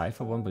at the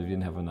cipher one, but we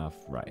didn't have enough,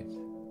 right?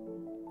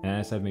 And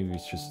I said maybe we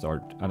should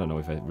start. I don't know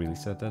if I really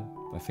said that.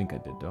 I think I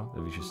did though.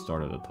 That we should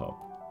start at the top.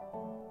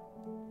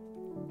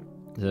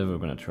 So we're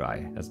gonna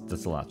try. That's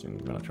the last thing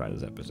we're gonna try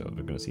this episode.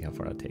 We're gonna see how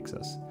far that takes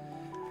us.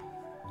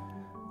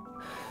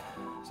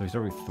 So we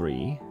start with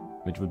 3,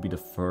 which would be the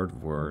third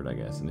word, I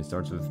guess, and it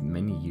starts with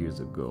many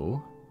years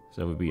ago.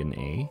 So that would be an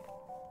A.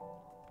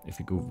 If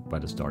you go by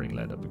the starting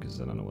letter, because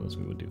I don't know what else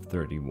we would do.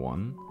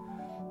 31.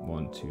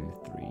 1, 2,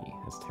 3.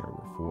 That's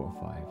terrible. 4,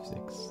 5,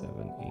 6,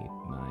 7, 8,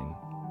 9,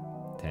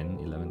 10,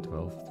 11,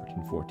 12,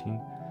 13,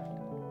 14,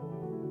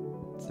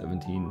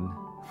 17,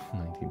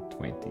 19,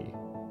 20.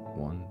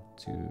 1,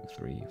 2,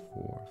 3,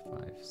 4,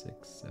 5,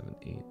 6, 7,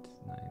 8,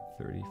 9,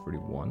 30,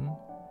 41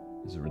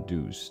 is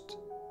reduced.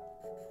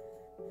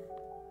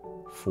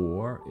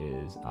 4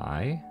 is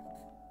I.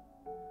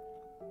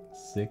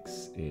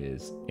 6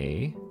 is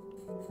A.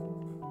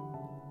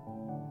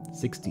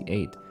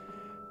 68.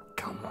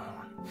 Come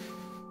on.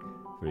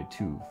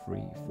 32,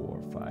 3,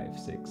 4, 5,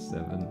 6,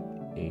 7,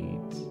 8,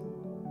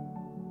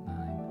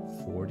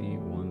 9, 40,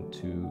 1,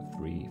 2,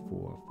 3,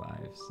 4,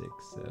 5, 6,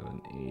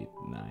 7, 8,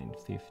 9,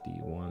 50,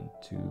 1,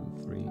 2,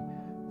 3,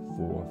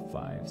 4,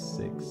 5,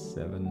 6,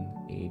 7,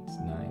 8,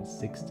 9,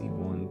 60,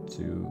 1,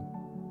 2,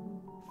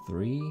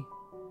 3,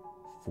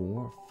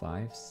 4,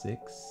 5,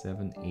 6,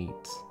 7, 8.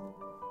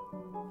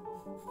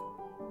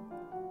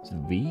 Is it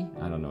V?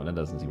 I don't know, that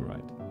doesn't seem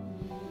right.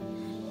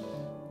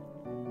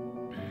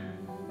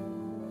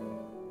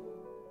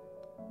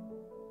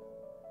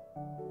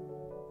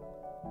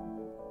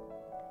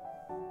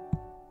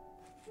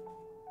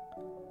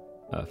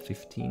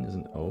 15 is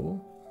an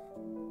O.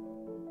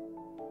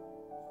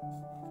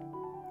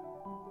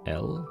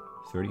 L.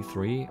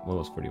 33. What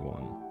was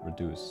 31?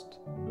 Reduced.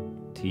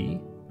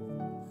 T.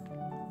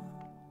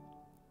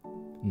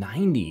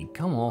 90.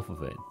 Come off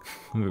of it.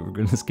 We're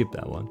gonna skip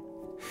that one.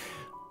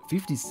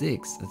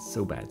 56. That's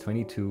so bad.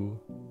 22.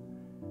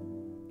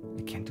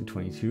 I can't do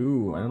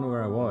 22. I don't know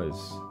where I was.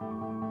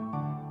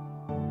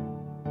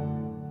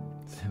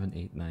 7,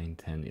 8, 9,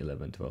 10,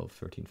 11, 12,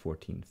 13,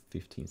 14,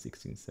 15,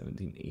 16,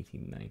 17,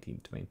 18,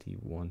 19, 20,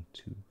 1,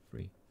 2,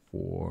 3,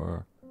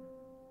 4.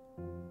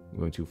 I'm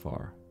going too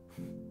far.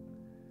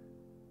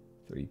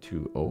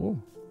 32, oh?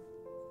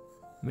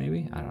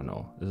 Maybe? I don't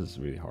know. This is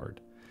really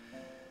hard.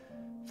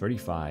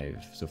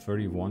 35, so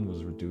 31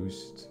 was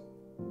reduced.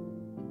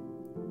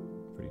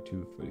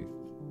 32,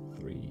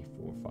 33,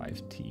 4,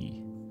 5,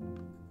 T.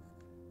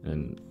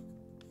 And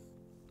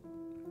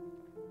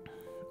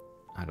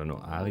I don't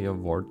know, Alia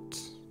Vort.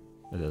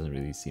 That doesn't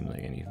really seem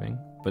like anything.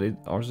 But it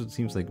also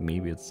seems like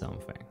maybe it's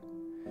something.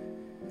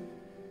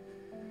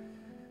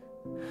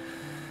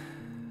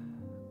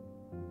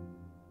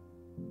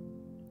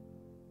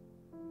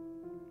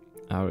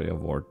 Aria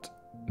Vort,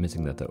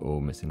 missing letter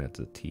O, missing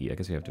letter T. I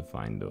guess you have to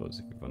find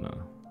those if you wanna.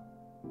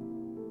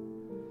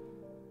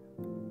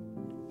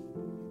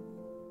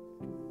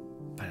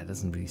 But it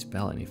doesn't really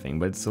spell anything,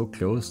 but it's so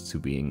close to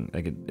being,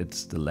 like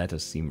it's the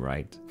letters seem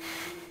right.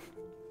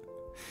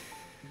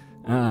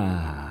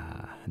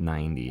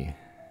 90.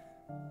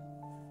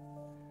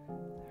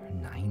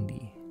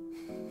 90.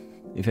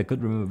 If I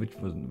could remember which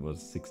one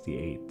was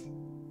 68.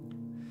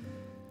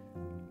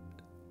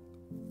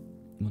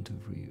 1, 2,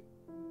 3.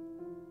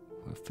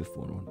 Fifth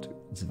one, 1, 2.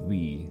 It's a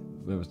V.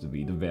 Where was the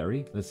V? The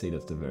very? Let's say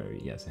that's the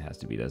very. Yes, it has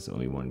to be. That's the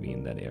only one V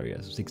in that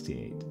area. So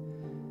 68.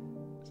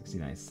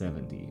 69,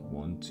 70.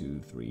 1, 2,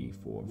 3,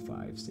 4,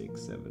 5,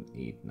 6, 7,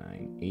 8,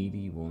 9.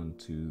 80. 1,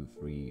 2,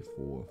 3,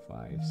 4,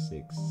 5,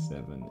 6,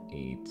 7,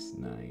 8,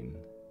 9.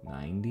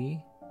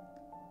 90.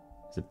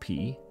 It's a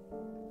P.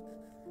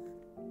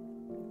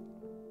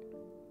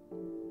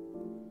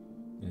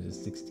 It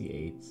is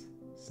 68,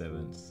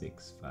 7,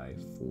 6,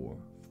 5, 4,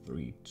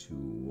 3, 2,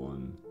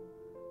 1.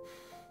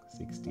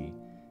 60,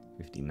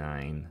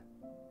 59,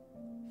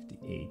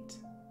 58,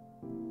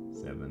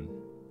 7,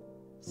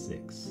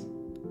 6.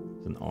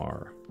 It's an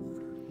R.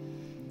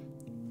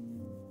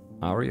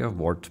 Aria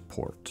Vort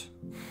Port.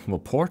 Well,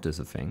 port is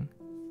a thing.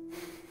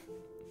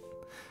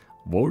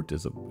 Vort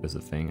is a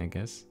thing, I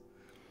guess.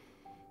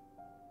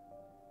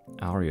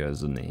 Aria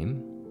is a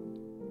name.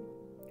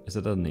 Is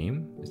it a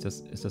name? Is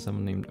there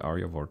someone named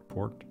Aria Vort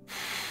Port?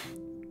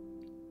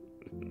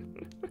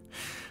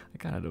 I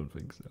kind of don't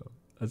think so.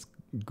 Let's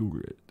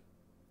Google it.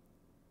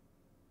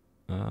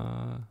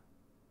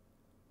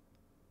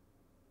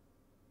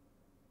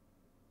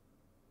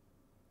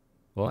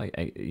 Well, I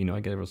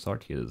get a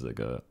result here. There's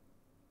like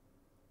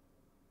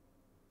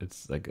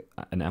it's like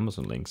an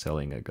Amazon link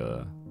selling like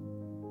a,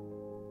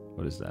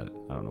 what is that?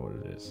 I don't know what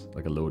it is.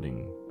 Like a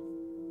loading,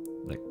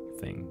 like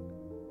thing.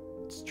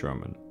 It's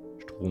German.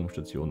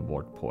 Stromstation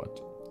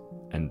Wortport,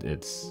 and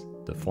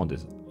the font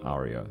is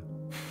Aria,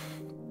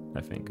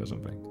 I think, or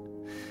something.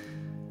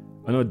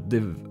 I know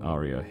div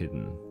aria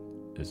hidden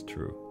is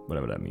true,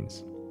 whatever that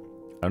means.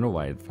 I don't know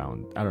why it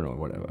found, I don't know,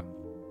 whatever.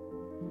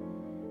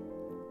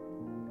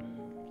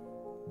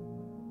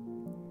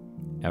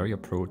 Aria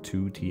Pro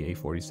 2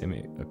 TA40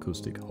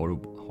 semi-acoustic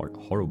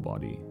horror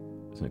body.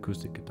 It's an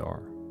acoustic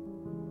guitar.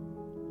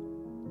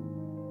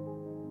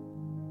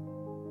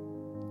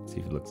 Let's see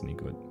if it looks any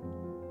good.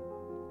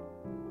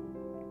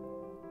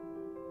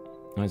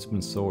 Oh, it's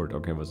been sold.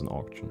 Okay, it was an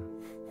auction.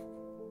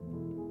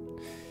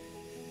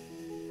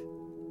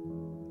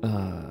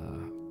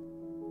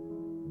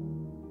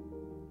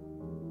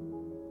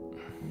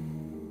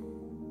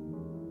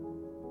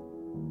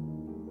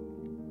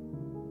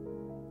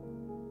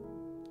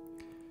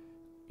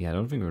 Yeah, I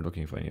don't think we're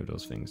looking for any of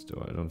those things,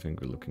 though. I don't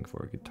think we're looking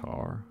for a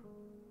guitar.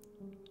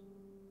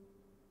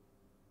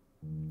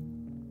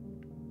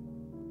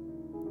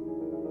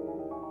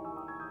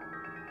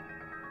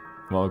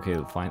 Well, okay,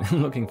 fine.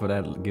 Looking for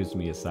that gives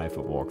me a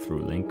Cypher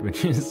walkthrough link,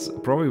 which is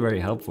probably very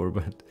helpful,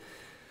 but...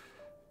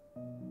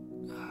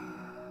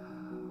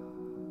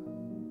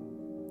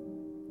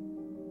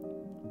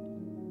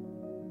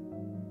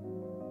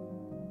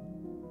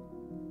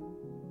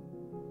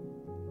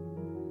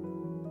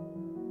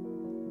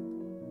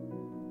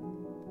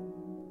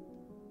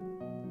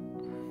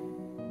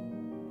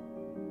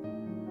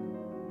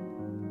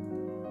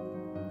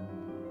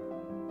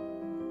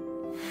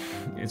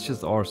 It's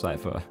just our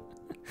Cypher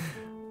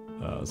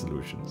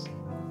solutions.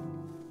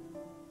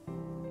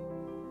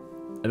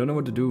 I don't know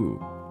what to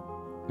do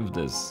with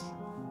this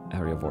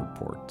area word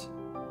port.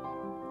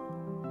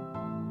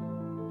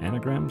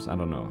 Anagrams? I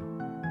don't know.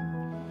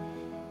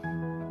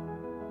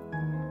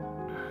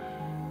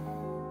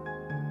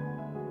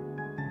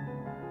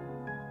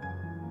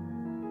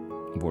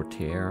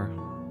 Voltaire.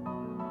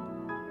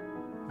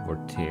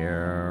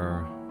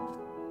 Voltaire.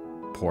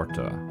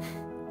 Porta.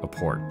 A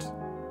port.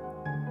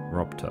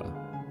 Rupta.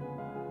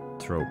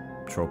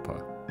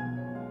 Tropa.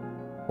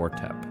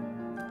 Ortep.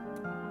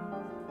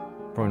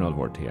 Probably not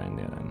Voltaire in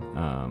there then.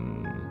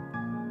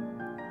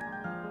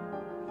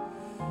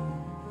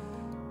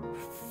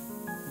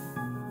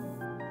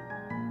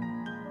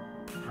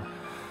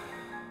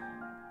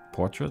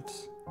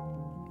 Portraits?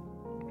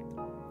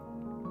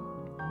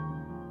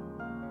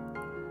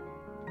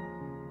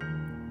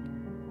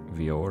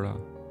 Viola?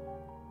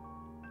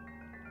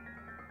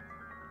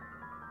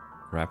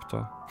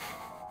 Raptor?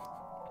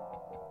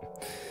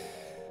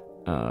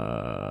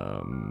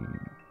 I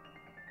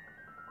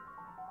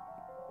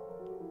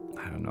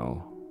don't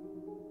know.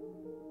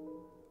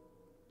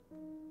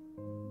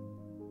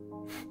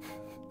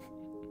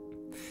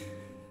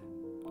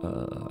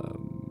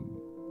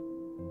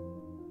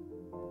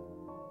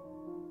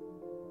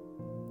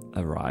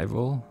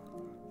 Arrival?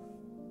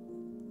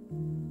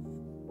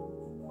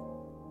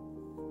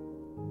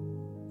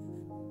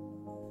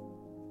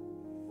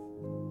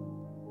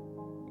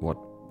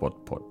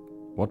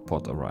 What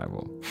pot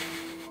arrival?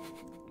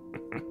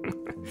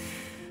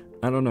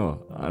 I don't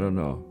know. I don't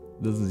know.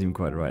 Doesn't seem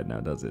quite right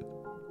now, does it?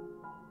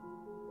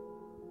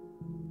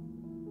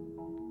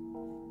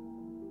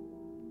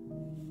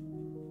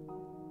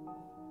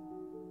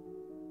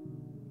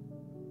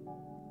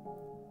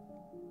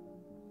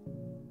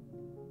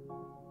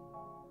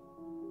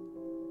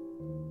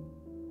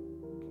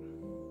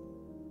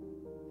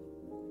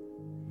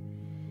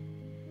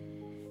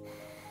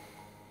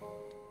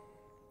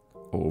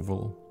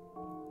 Oval.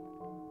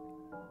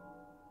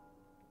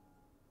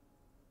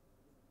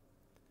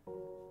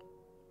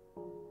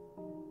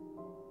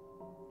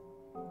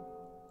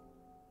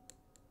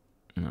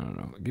 I don't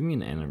know. Give me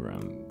an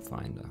anagram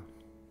finder.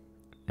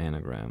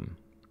 Anagram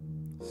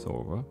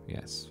solver.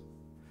 Yes.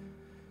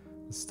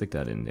 Let's stick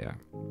that in there.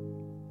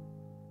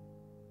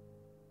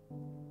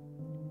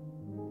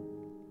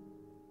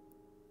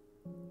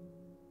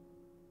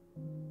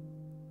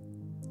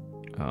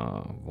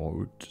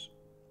 Void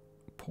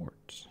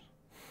port.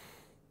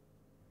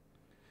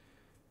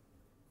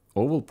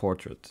 Oval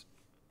portrait.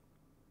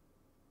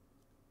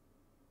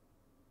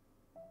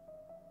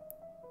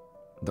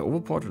 The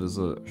Oval Portrait is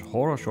a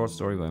horror short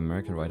story by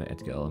American writer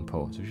Edgar Allan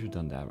Poe. So you should have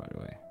done that right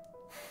away.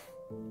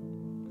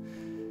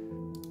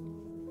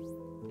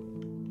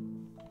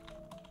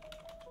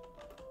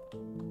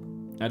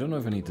 I don't know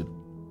if I need to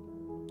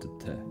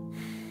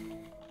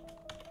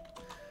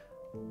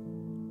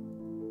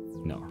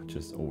no,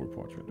 just Oval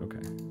Portrait.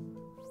 Okay.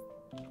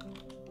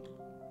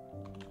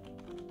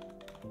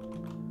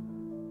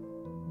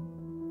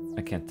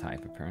 I can't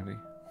type apparently.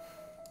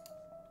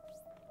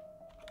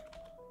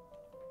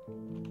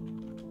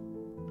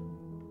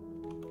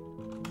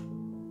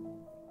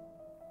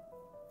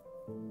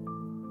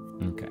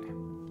 Okay.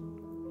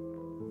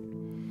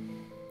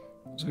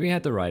 So we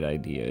had the right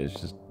idea, it's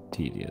just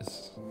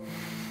tedious.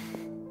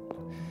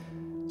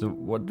 So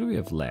what do we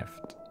have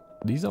left?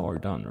 These are all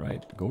done,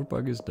 right?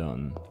 Goldbug is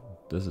done.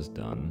 This is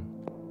done.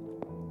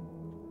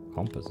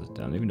 Compass is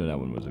done, even though that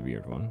one was a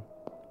weird one.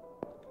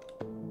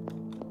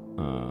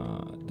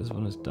 This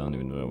one is done,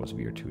 even though that was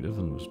weird too. This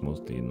one was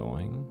mostly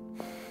annoying.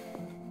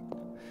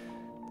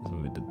 This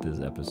one we did this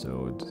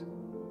episode.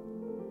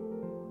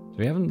 So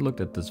we haven't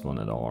looked at this one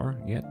at all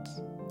yet.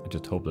 I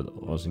just hope that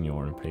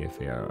Osignor and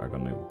Playfair are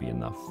gonna be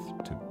enough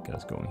to get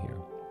us going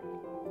here.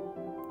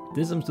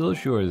 This I'm still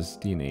sure is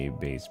DNA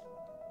based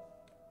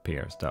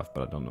pair stuff,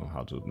 but I don't know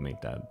how to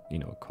make that, you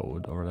know,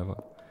 code or whatever.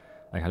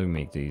 Like how to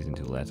make these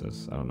into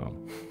letters, I don't know.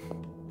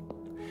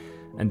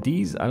 And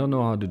these, I don't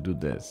know how to do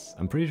this.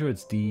 I'm pretty sure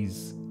it's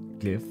these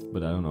glyph,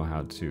 but I don't know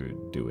how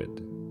to do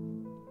it.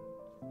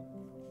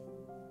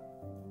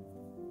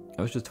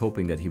 I was just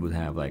hoping that he would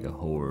have like a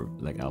whole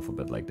like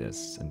alphabet like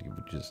this and he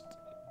would just,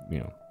 you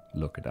know,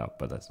 look it up,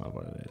 but that's not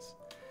what it is.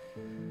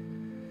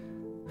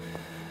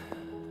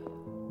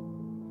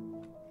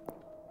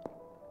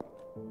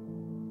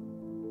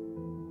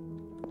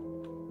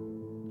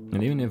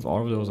 And even if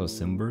all of those are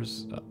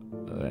symbols,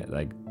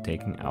 like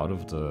taken out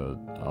of the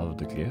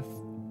glyph,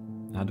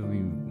 how do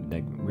we,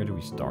 like, where do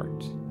we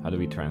start? How do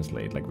we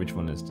translate? Like, which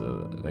one is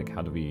the, like,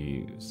 how do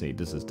we say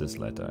this is this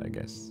letter, I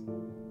guess?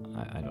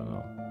 I don't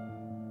know.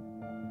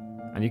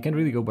 And you can't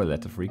really go by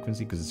letter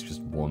frequency because it's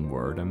just one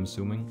word, I'm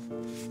assuming.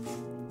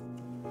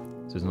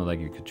 So it's not like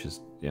you could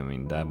just, I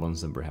mean, that one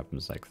symbol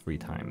happens like 3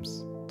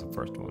 times, the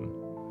first one.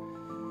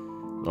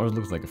 It always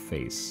looks like a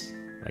face.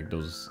 Like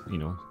those, you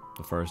know,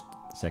 the first,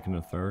 second,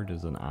 and third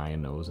is an eye, a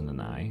nose, and an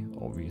eye,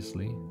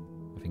 obviously.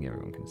 I think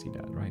everyone can see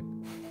that, right?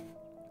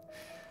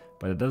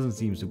 But it doesn't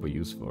seem super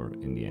useful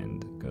in the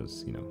end,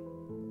 because, you know,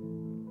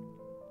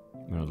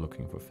 we're not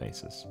looking for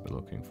faces, we're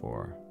looking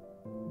for,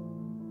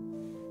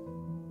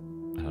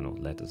 I don't know,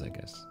 letters, I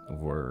guess. A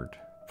word.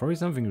 Probably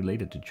something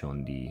related to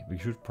John D. We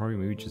should probably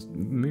maybe just,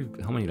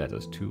 maybe, how many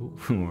letters? 2,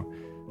 4,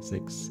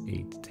 6,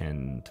 8,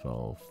 10,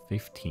 12,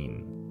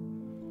 15.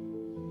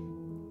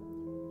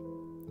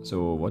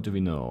 So what do we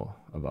know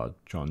about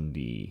John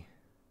D?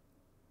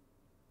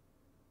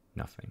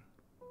 Nothing.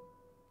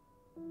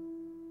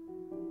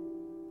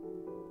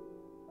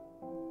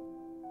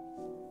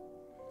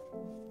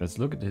 Let's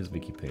look at his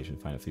wiki page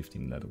and find a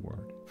 15-letter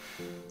word.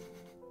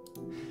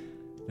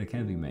 There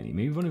can't be many.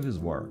 Maybe one of his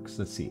works.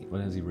 Let's see.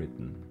 What has he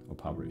written or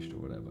published or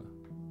whatever?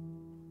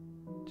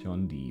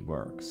 John D.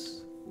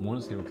 works.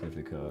 Mons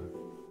Hieroglyphica.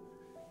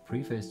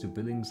 Preface to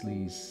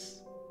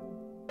Billingsley's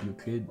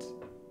Euclid.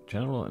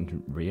 General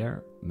and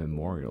rare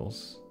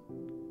memorials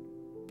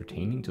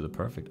pertaining to the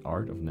perfect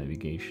art of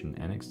navigation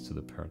annexed to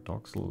the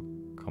paradoxal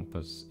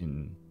compass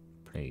in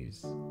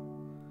praise.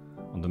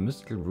 On the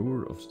mystical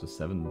ruler of the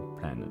 7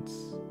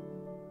 planets.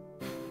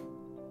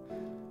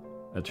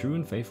 A true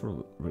and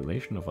faithful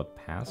relation of what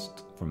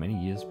passed for many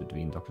years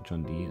between Dr.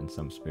 John Dee and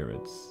some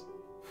spirits.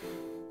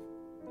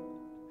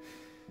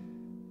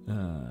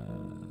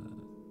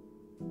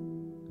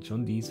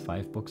 John Dee's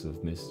 5 books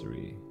of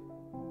mystery.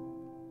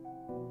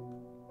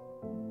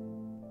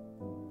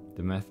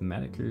 The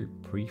mathematical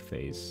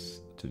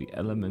preface to the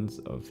elements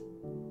of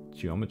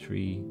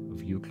geometry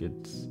of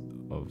Euclid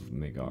of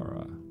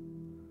Megara.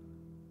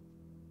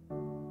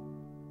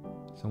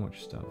 So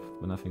much stuff,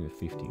 but nothing with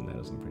 15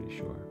 letters, I'm pretty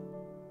sure.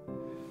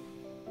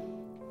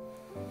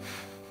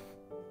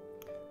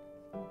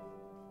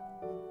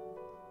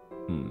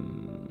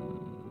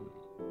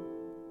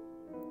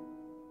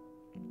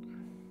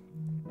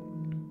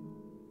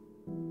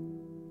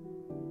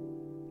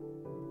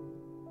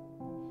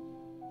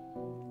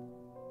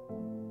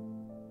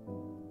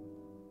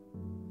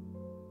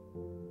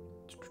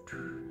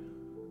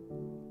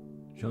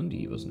 John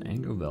Dee was an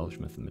Anglo-Welsh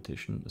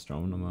mathematician,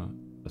 astronomer,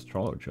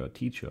 astrologer,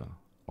 teacher,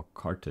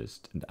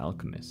 occultist, and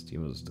alchemist. He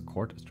was the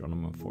court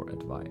astronomer for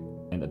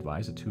and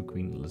advisor to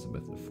Queen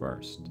Elizabeth I,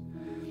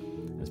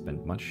 and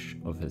spent much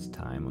of his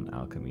time on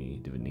alchemy,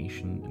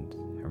 divination, and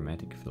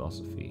Hermetic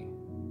philosophy.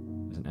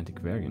 As an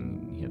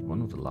antiquarian, he had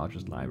one of the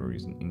largest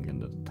libraries in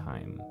England at the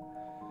time.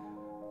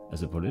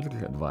 As a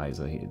political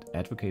advisor, he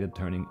advocated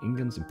turning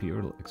England's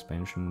imperial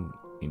expansion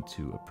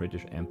into a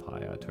British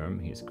Empire, a term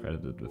he is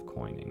credited with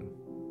coining.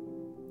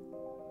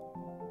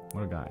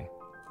 What a guy.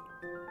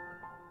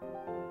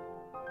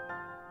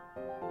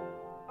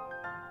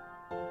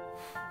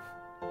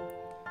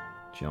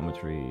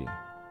 Geometry,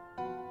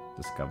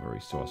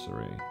 discovery,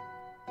 sorcery.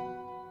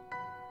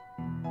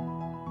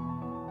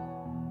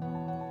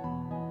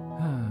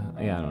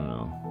 Yeah, I don't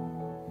know.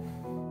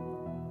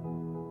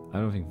 I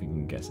don't think we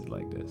can guess it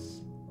like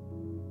this.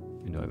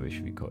 You know, I wish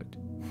we could.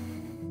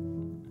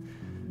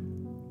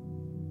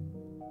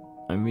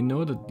 And we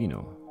know that, you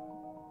know,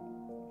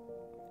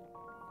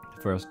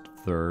 the first,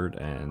 third,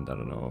 and I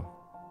don't know,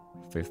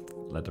 5th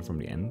letter from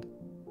the end,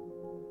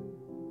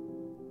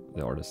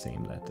 they are the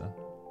same letter.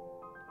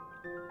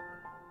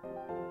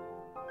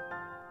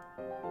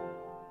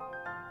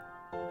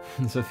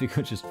 So if you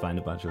could just find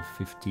a bunch of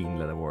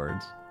 15-letter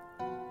words,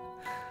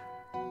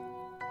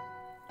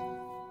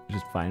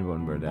 just find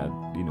one where that,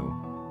 you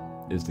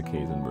know, is the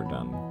case and we're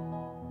done.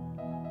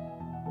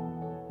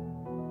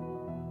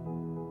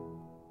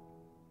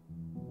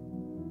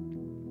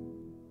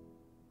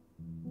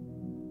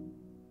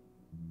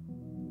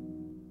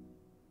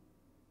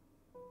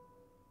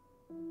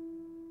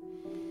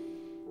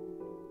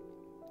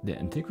 The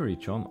antiquary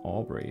John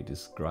Aubrey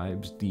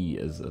describes Dee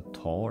as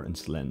tall and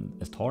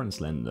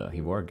slender.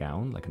 He wore a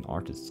gown like an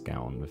artist's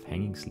gown with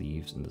hanging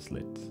sleeves and a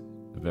slit.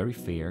 A very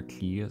fair,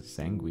 clear,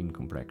 sanguine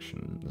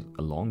complexion,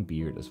 a long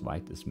beard as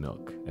white as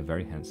milk. A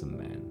very handsome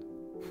man.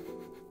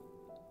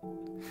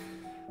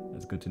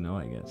 That's good to know,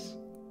 I guess.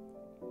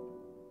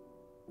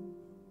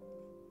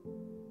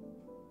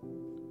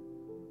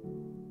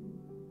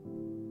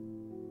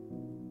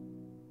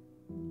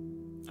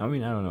 I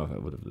mean, I don't know if I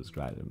would have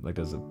described him. Like,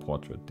 there's a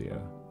portrait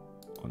there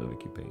on the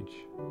wiki page.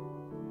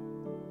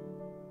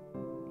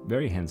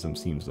 Very handsome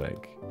seems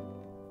like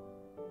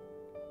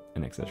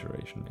an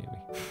exaggeration, maybe.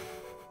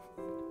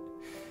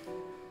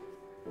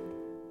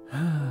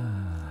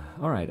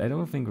 Alright, I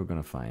don't think we're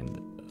gonna find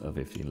a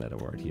 15-letter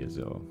word here,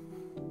 so...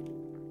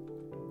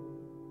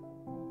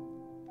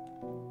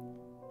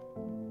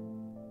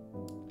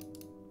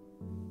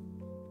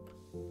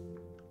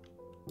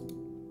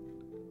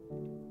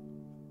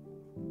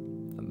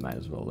 I might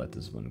as well let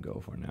this one go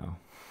for now.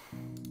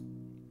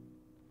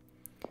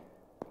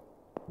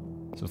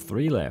 So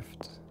 3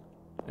 left.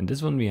 And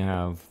this one we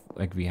have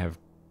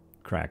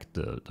cracked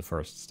the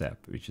first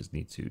step. We just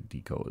need to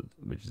decode,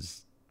 which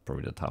is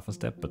probably the toughest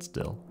step, but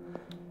still.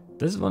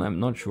 This one I'm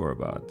not sure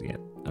about yet.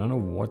 I don't know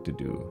what to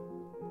do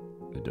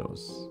with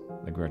those.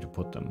 Like where to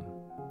put them,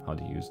 how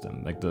to use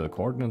them. Like the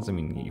coordinates, I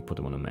mean, you put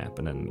them on a map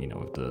and then, you know,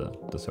 with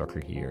the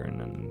circle here and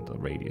then the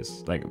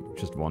radius. Like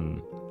just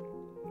one,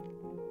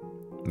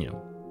 you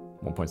know,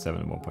 1.7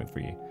 and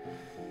 1.3.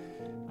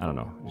 I don't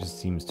know. It just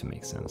seems to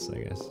make sense, I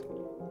guess.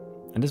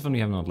 And this one we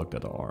have not looked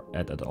at all.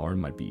 It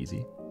might be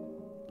easy.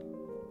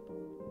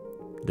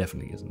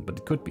 Definitely isn't, but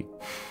it could be.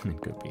 It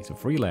could be. So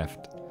 3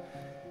 left.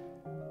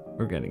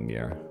 We're getting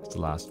there. It's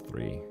the last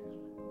 3.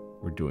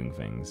 We're doing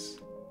things.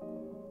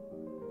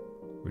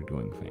 We're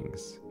doing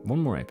things. 1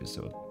 more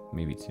episode,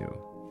 maybe 2.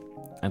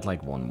 I'd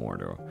like 1 more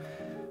though.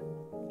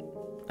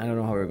 I don't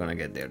know how we're gonna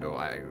get there though.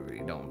 I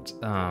really don't.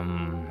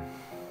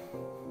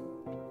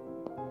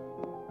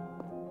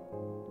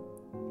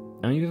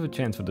 I mean, you have a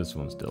chance for this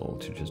one still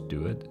to just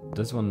do it.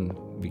 This one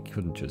we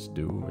couldn't just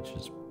do, which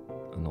is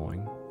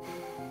annoying.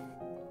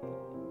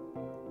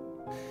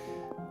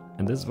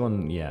 And this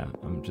one, yeah,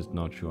 I'm just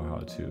not sure how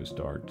to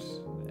start.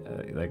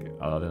 Like,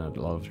 other than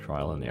a lot of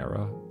trial and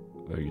error,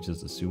 where you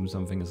just assume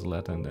something is a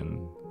letter and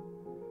then...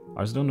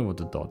 I just don't know what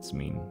the dots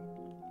mean.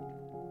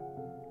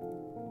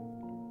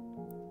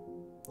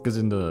 Because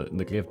in the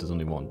glyph there's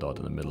only 1 dot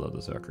in the middle of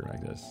the circle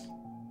like this.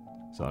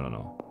 So I don't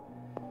know.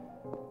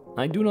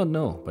 I do not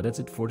know, but that's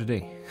it for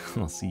today.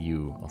 I'll see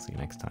you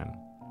next time.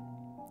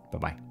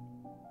 Bye-bye.